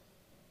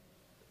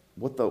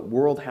what the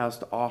world has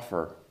to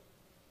offer,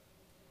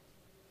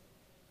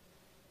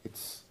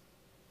 it's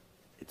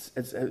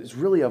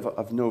really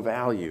of no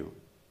value,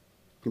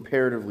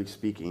 comparatively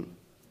speaking.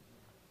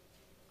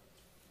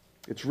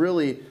 It's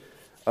really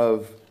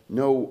of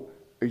no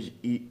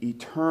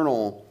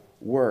eternal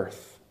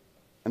worth.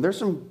 And there's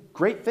some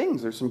great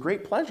things, there's some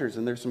great pleasures,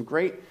 and there's some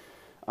great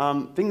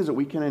things that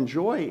we can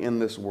enjoy in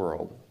this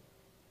world.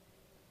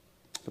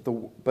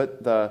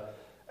 But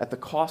at the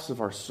cost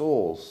of our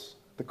souls,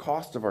 the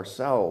cost of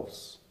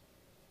ourselves.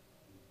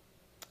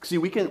 See,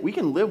 we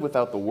can live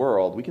without the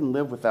world, we can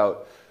live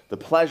without the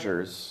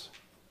pleasures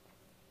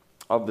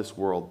of this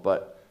world,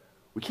 but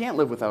we can't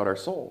live without our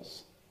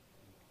souls.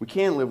 We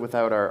can't live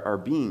without our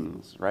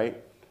beings,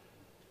 right?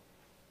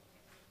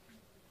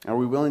 Are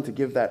we willing to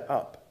give that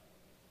up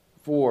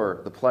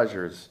for the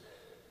pleasures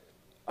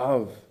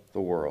of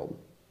the world?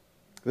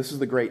 This is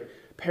the great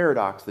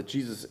paradox that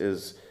Jesus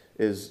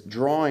is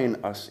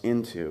drawing us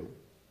into.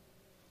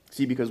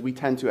 See, because we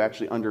tend to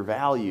actually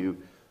undervalue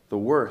the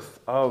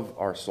worth of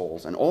our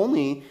souls. And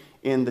only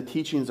in the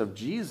teachings of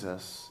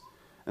Jesus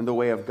and the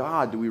way of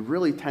God do we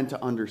really tend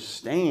to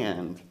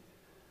understand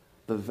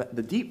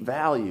the deep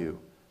value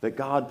that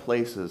God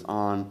places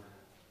on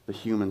the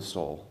human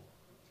soul,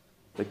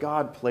 that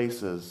God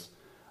places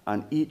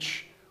on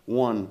each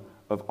one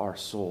of our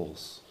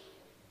souls.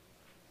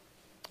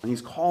 And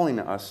he's calling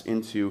us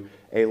into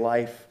a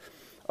life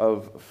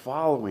of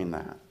following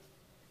that.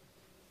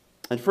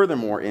 And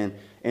furthermore, in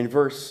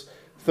verse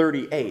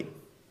 38,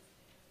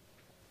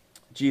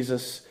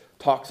 Jesus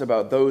talks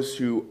about those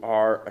who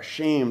are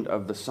ashamed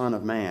of the Son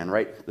of Man,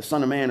 right? The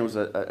Son of Man was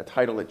a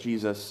title that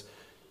Jesus,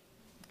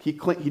 he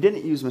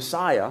didn't use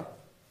Messiah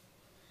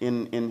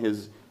in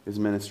his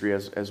ministry,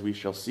 as we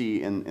shall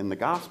see in the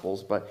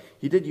Gospels, but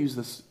he did use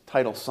this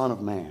title, Son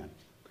of Man.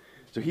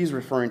 So he's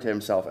referring to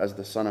himself as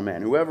the Son of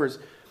Man. Whoever's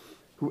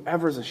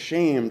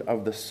ashamed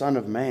of the Son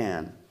of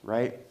Man,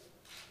 right?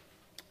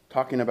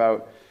 Talking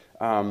about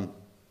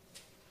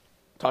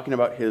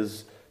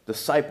his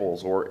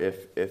disciples, or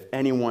if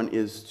anyone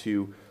is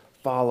to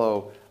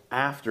follow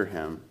after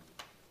him.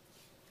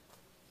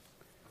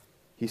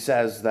 He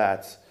says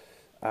that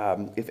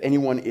if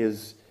anyone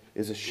is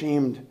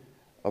ashamed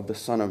of the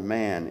Son of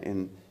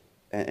Man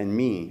and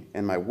me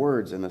and my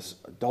words in this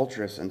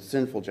adulterous and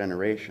sinful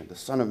generation, the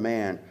Son of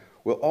Man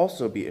will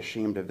also be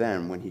ashamed of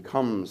them when he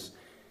comes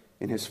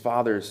in his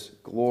Father's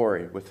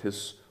glory with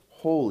his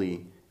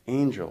holy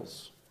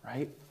angels,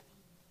 right?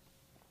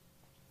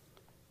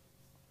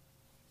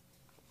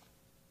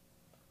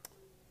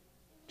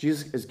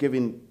 Jesus is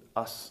giving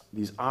us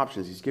these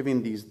options. He's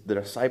giving the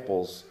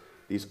disciples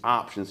these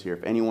options here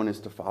if anyone is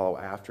to follow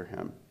after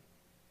him.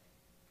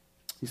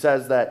 He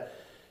says that,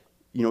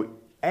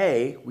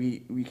 A,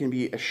 we can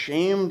be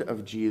ashamed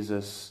of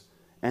Jesus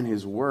and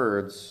his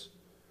words,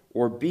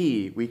 or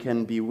B, we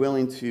can be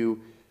willing to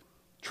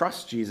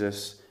trust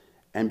Jesus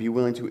and be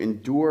willing to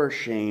endure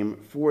shame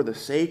for the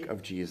sake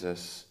of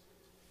Jesus.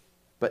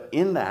 But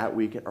in that,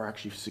 we are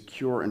actually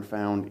secure and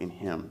found in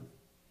him.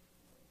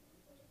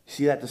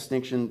 See that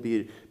distinction,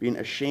 being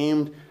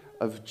ashamed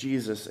of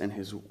Jesus and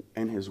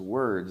his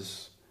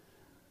words,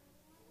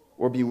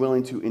 or be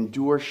willing to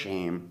endure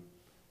shame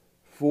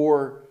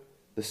for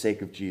the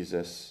sake of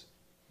Jesus,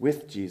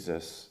 with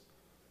Jesus,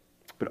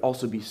 but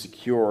also be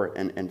secure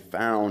and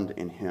found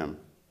in him.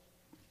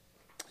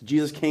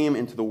 Jesus came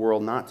into the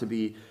world not to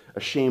be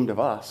ashamed of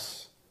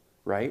us,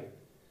 right?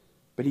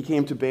 But he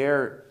came to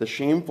bear the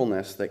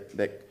shamefulness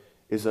that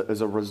is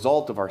a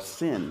result of our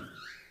sin,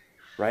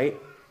 right?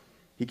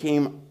 He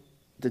came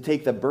to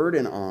take the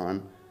burden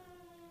on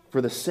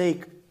for the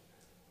sake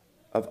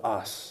of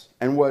us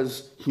and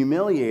was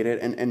humiliated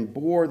and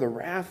bore the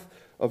wrath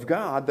of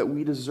God that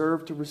we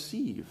deserve to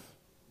receive.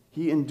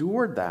 He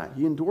endured that.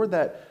 He endured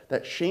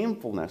that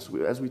shamefulness.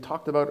 As we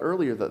talked about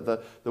earlier,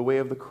 the way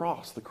of the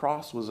cross. The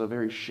cross was a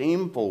very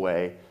shameful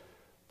way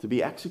to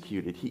be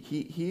executed.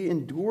 He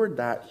endured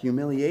that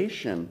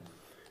humiliation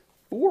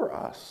for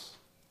us.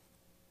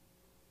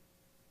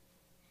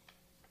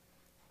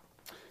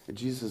 And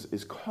Jesus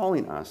is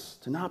calling us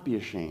to not be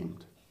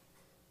ashamed.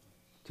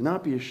 To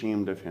not be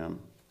ashamed of him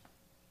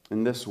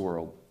in this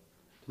world.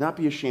 To not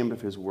be ashamed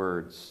of his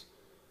words.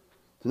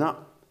 To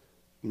not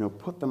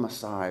put them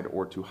aside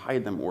or to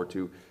hide them or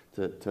to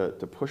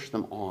push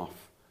them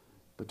off,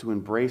 but to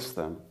embrace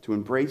them, to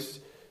embrace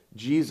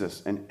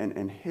Jesus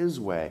and his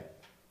way,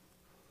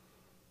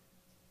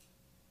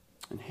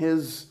 and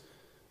his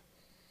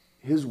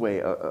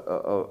way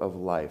of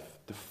life,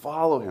 to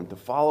follow him, to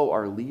follow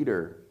our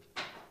leader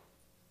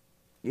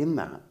in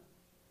that.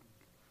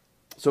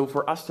 So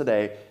for us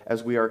today,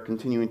 as we are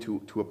continuing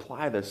to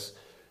apply this,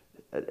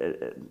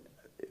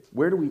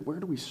 where do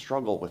we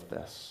struggle with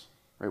this?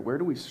 Right? Where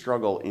do we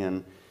struggle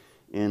in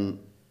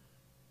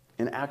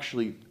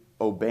actually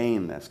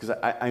obeying this? Because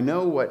I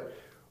know what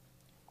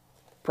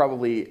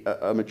probably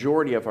a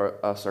majority of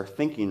us are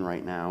thinking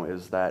right now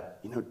is that,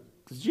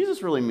 does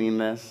Jesus really mean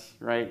this,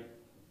 right?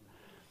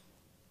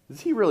 Does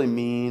he really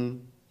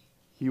mean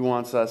he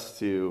wants us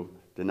to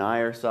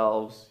deny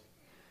ourselves?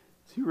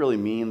 Does he really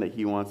mean that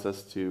he wants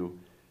us to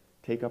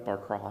take up our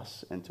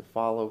cross and to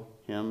follow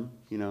him,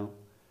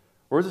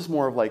 Or is this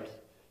more of like,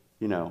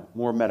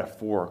 more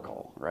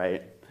metaphorical,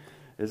 right?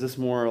 Is this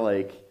more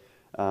like,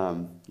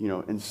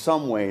 in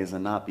some ways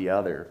and not the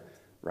other,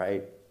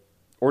 right?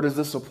 Or does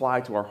this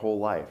apply to our whole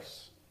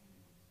lives?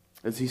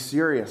 Is he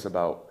serious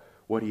about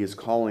what he is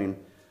calling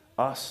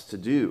us to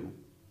do?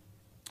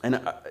 And,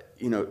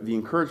 the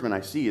encouragement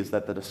I see is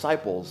that the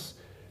disciples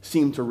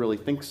seem to really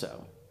think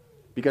so.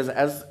 Because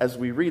as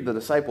we read the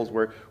disciples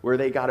where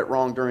they got it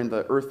wrong during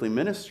the earthly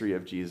ministry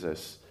of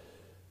Jesus,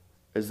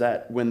 is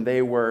that when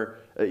they were,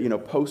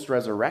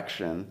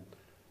 post-resurrection,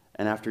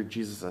 and after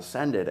Jesus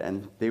ascended,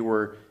 and they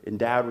were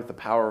endowed with the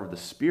power of the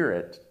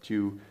Spirit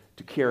to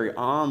carry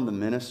on the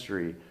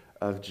ministry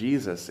of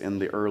Jesus in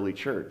the early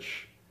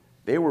church,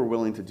 they were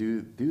willing to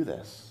do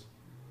this.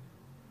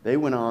 They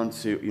went on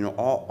to,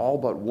 all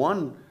but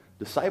one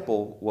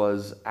disciple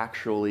was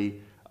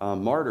actually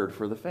martyred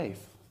for the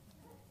faith.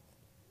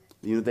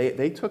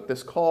 They took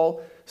this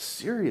call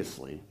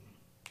seriously.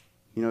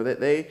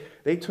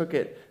 They took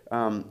it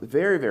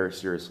very, very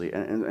seriously,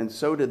 and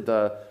so did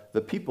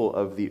the people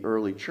of the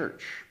early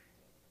church.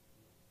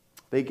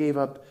 They gave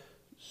up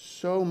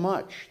so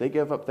much. They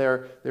gave up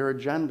their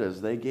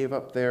agendas. They gave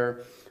up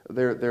their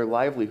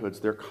livelihoods,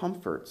 their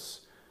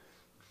comforts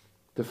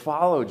to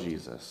follow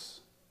Jesus.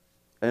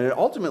 And it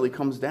ultimately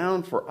comes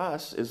down for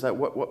us is that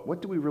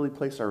what do we really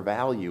place our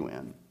value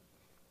in?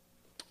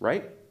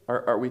 Right?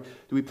 Do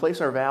we place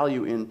our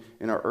value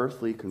in our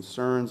earthly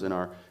concerns, in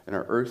our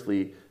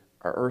earthly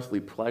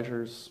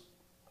pleasures,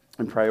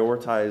 and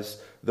prioritize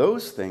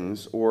those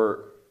things,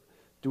 or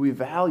do we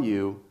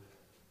value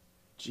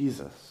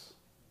Jesus?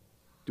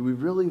 Do we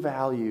really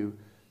value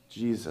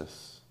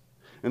Jesus?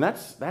 And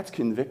that's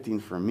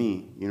convicting for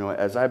me.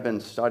 As I've been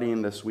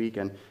studying this week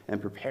and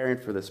preparing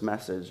for this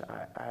message,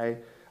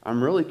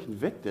 I'm really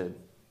convicted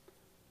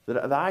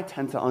that I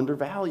tend to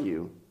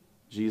undervalue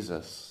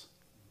Jesus.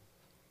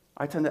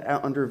 I tend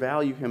to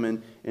undervalue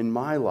him in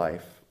my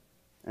life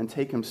and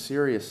take him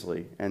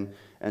seriously and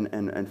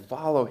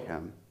follow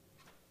him.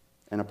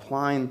 And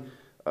applying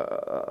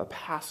a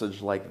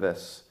passage like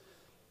this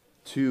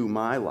to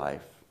my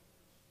life.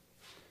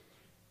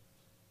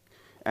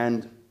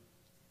 And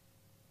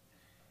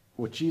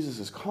what Jesus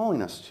is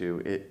calling us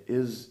to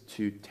is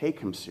to take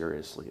him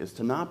seriously, is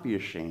to not be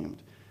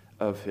ashamed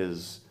of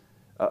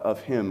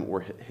him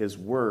or his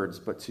words,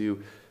 but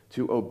to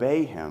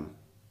obey him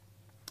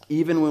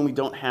even when we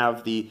don't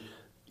have the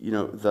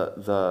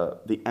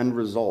end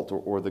result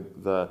or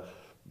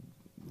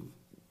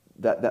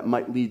that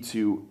might lead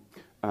to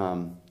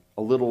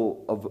a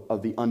little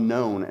of the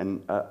unknown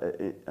and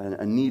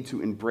a need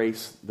to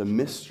embrace the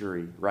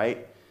mystery,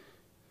 right?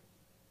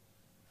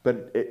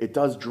 But it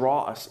does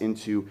draw us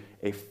into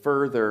a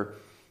further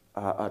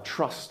a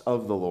trust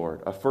of the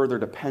Lord, a further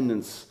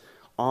dependence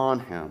on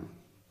Him,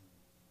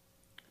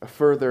 a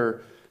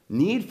further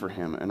need for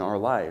Him in our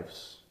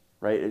lives,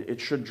 right?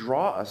 It should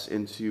draw us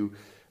into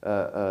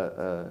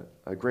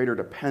a greater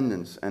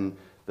dependence, and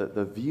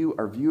our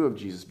view of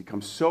Jesus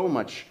becomes so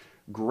much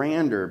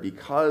grander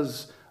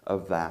because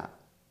of that.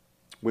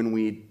 When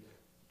we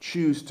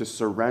choose to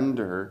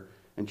surrender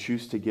and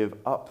choose to give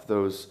up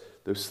those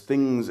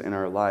things in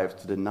our lives,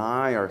 to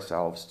deny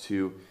ourselves,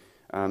 to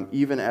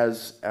even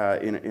as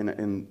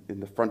in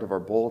the front of our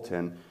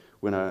bulletin,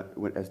 when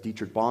as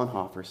Dietrich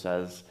Bonhoeffer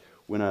says,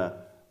 when a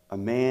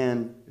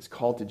man is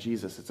called to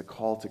Jesus, it's a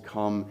call to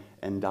come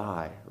and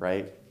die,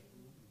 right?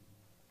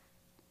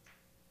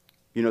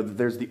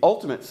 There's the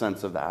ultimate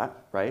sense of that,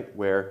 right?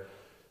 Where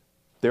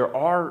there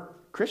are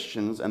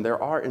Christians and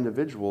there are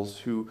individuals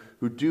who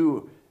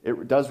do,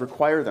 it does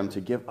require them to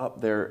give up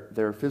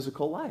their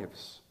physical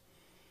lives.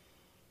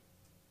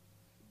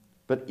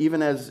 But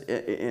even as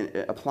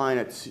in applying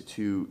it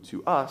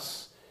to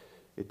us,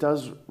 it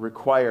does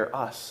require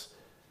us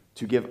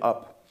to give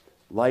up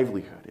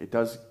livelihood. It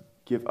does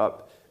give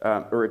up,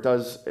 it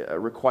does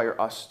require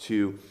us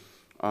to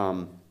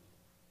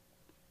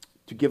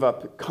give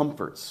up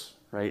comforts,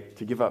 right?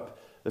 To give up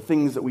the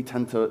things that we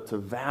tend to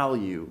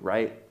value,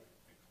 right?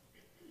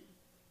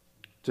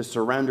 To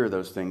surrender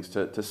those things,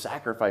 to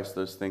sacrifice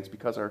those things,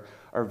 because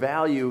our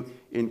value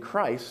in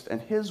Christ and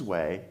His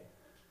way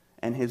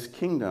and His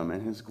kingdom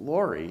and His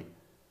glory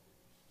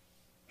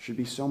should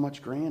be so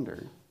much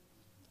grander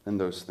than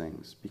those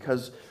things.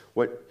 Because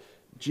what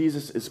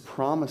Jesus is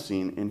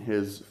promising in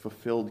His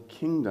fulfilled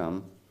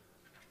kingdom,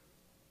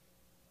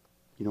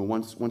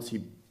 once He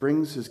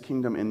brings His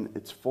kingdom in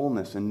its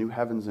fullness in new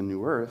heavens and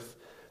new earth,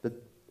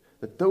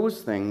 that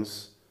those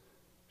things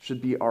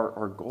should be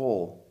our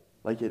goal,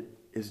 like it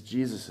is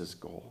Jesus'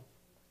 goal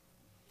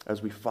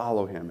as we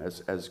follow Him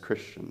as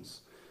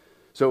Christians.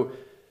 So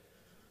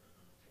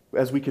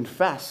as we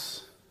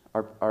confess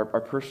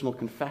our personal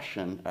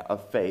confession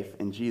of faith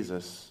in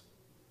Jesus,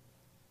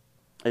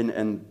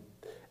 and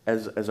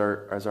as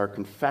our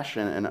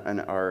confession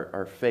and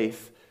our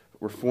faith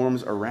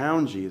reforms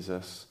around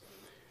Jesus,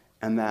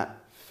 and that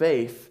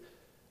faith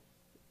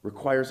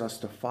requires us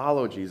to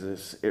follow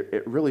Jesus,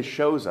 it really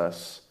shows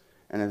us,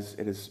 and as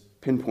it is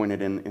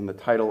pinpointed in the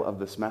title of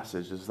this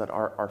message, is that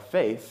our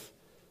faith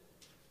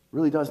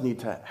really does need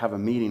to have a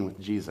meeting with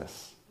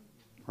Jesus,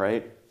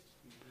 right?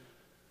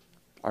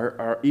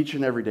 Our each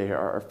and every day,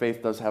 our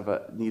faith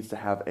needs to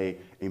have a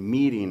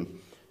meeting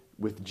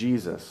with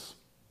Jesus,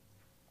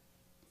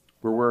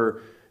 where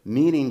we're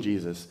meeting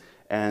Jesus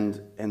and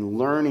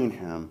learning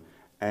Him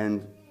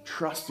and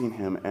trusting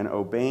Him and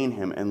obeying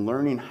Him and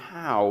learning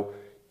how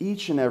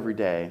each and every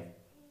day,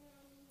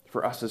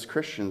 for us as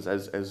Christians,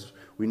 as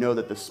we know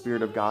that the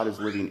Spirit of God is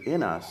living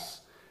in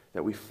us,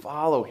 that we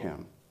follow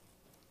Him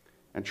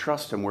and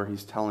trust Him where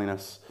He's telling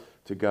us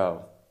to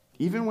go,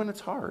 even when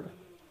it's hard,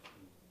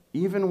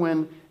 even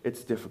when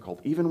it's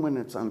difficult, even when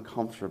it's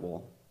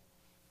uncomfortable.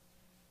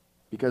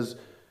 Because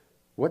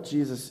what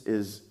Jesus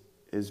is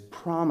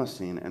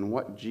promising and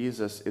what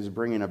Jesus is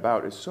bringing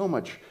about is so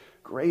much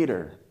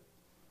greater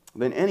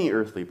than any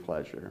earthly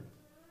pleasure,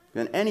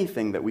 than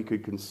anything that we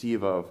could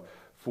conceive of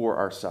for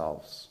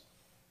ourselves.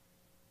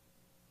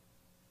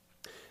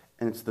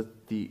 And it's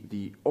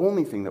the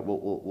only thing that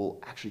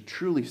will actually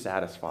truly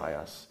satisfy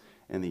us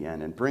in the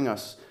end and bring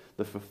us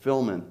the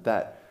fulfillment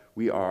that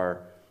we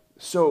are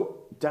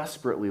so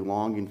desperately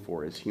longing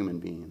for as human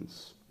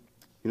beings.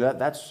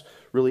 That's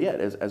really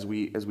it. As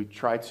we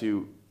try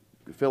to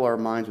fill our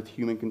minds with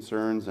human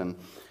concerns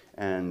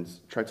and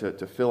try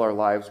to fill our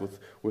lives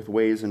with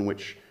ways in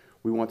which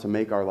we want to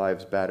make our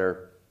lives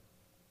better,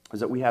 is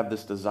that we have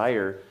this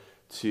desire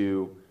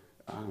to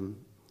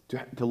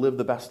live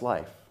the best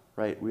life.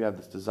 Right? We have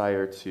this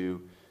desire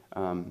to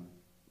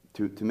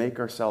make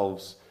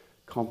ourselves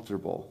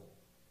comfortable.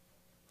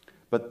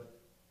 But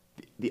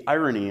the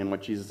irony in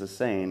what Jesus is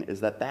saying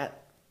is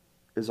that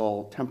is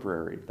all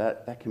temporary.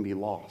 That can be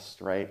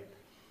lost, right?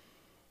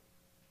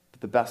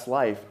 But the best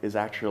life is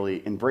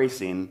actually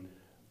embracing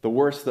the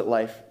worst that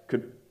life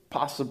could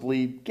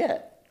possibly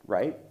get,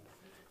 right?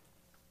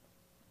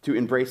 To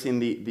embracing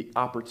the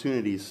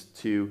opportunities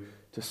to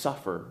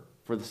suffer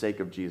for the sake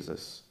of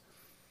Jesus,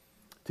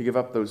 to give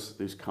up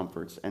those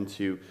comforts, and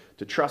to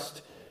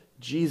trust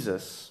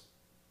Jesus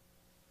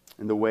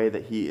in the way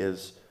that He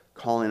is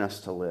calling us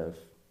to live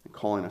and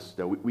calling us to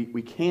do.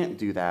 We can't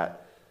do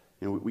that.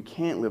 We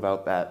can't live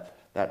out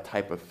that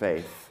type of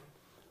faith.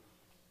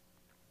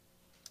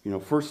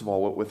 First of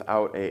all,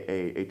 without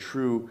a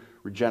true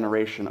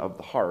regeneration of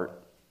the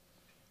heart,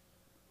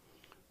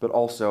 but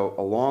also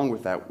along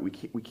with that, we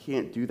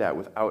can't do that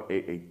without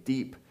a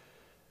deep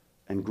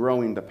and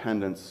growing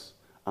dependence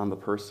on the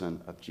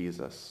person of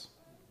Jesus.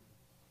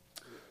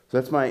 So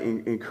that's my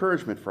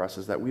encouragement for us,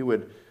 is that we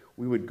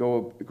would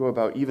go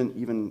about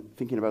even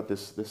thinking about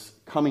this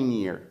coming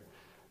year,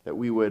 that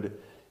we would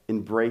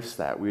embrace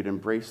that. We would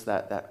embrace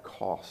that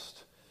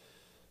cost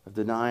of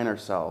denying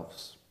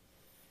ourselves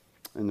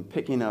and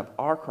picking up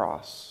our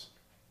cross.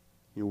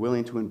 You're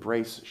willing to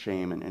embrace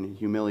shame and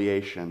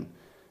humiliation,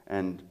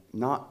 and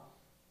not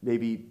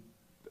maybe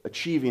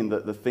achieving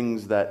the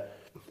things that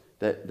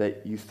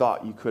you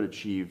thought you could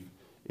achieve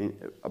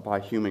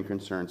by human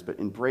concerns, but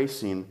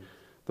embracing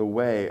the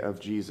way of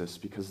Jesus,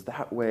 because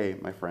that way,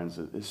 my friends,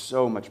 is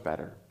so much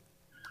better.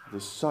 It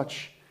is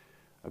such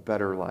a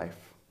better life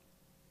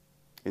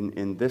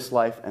in this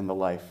life and the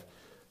life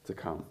to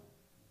come.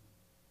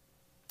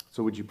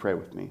 So would you pray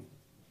with me?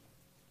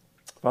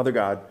 Father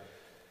God,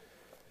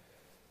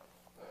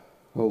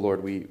 oh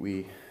Lord,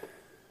 we're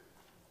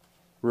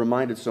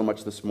reminded so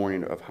much this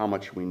morning of how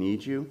much we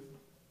need you.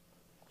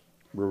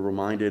 We're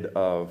reminded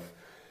of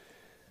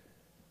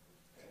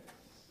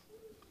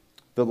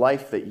the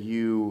life that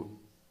you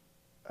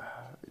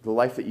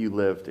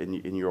lived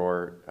in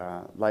your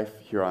life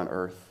here on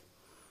earth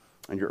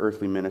and your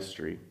earthly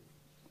ministry.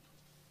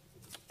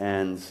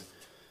 And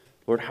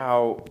Lord,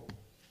 how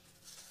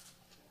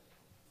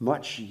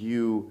much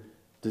you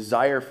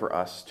desire for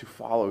us to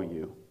follow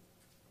you,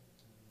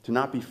 to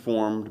not be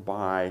formed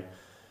by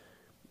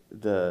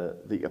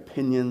the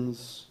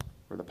opinions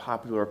or the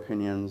popular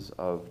opinions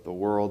of the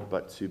world,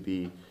 but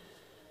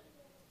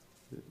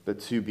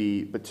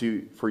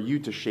for you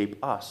to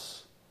shape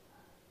us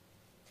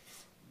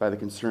by the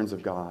concerns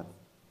of God.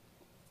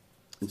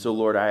 And so,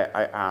 Lord, I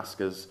ask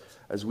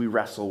as we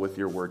wrestle with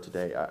your word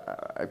today,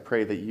 I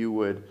pray that you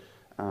would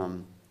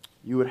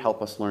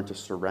help us learn to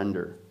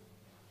surrender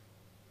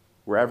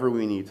wherever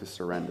we need to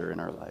surrender in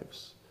our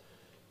lives.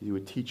 You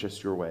would teach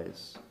us your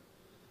ways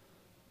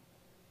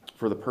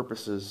for the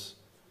purposes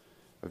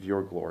of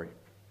your glory.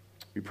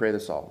 We pray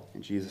this all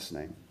in Jesus'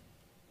 name.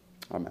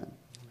 Amen.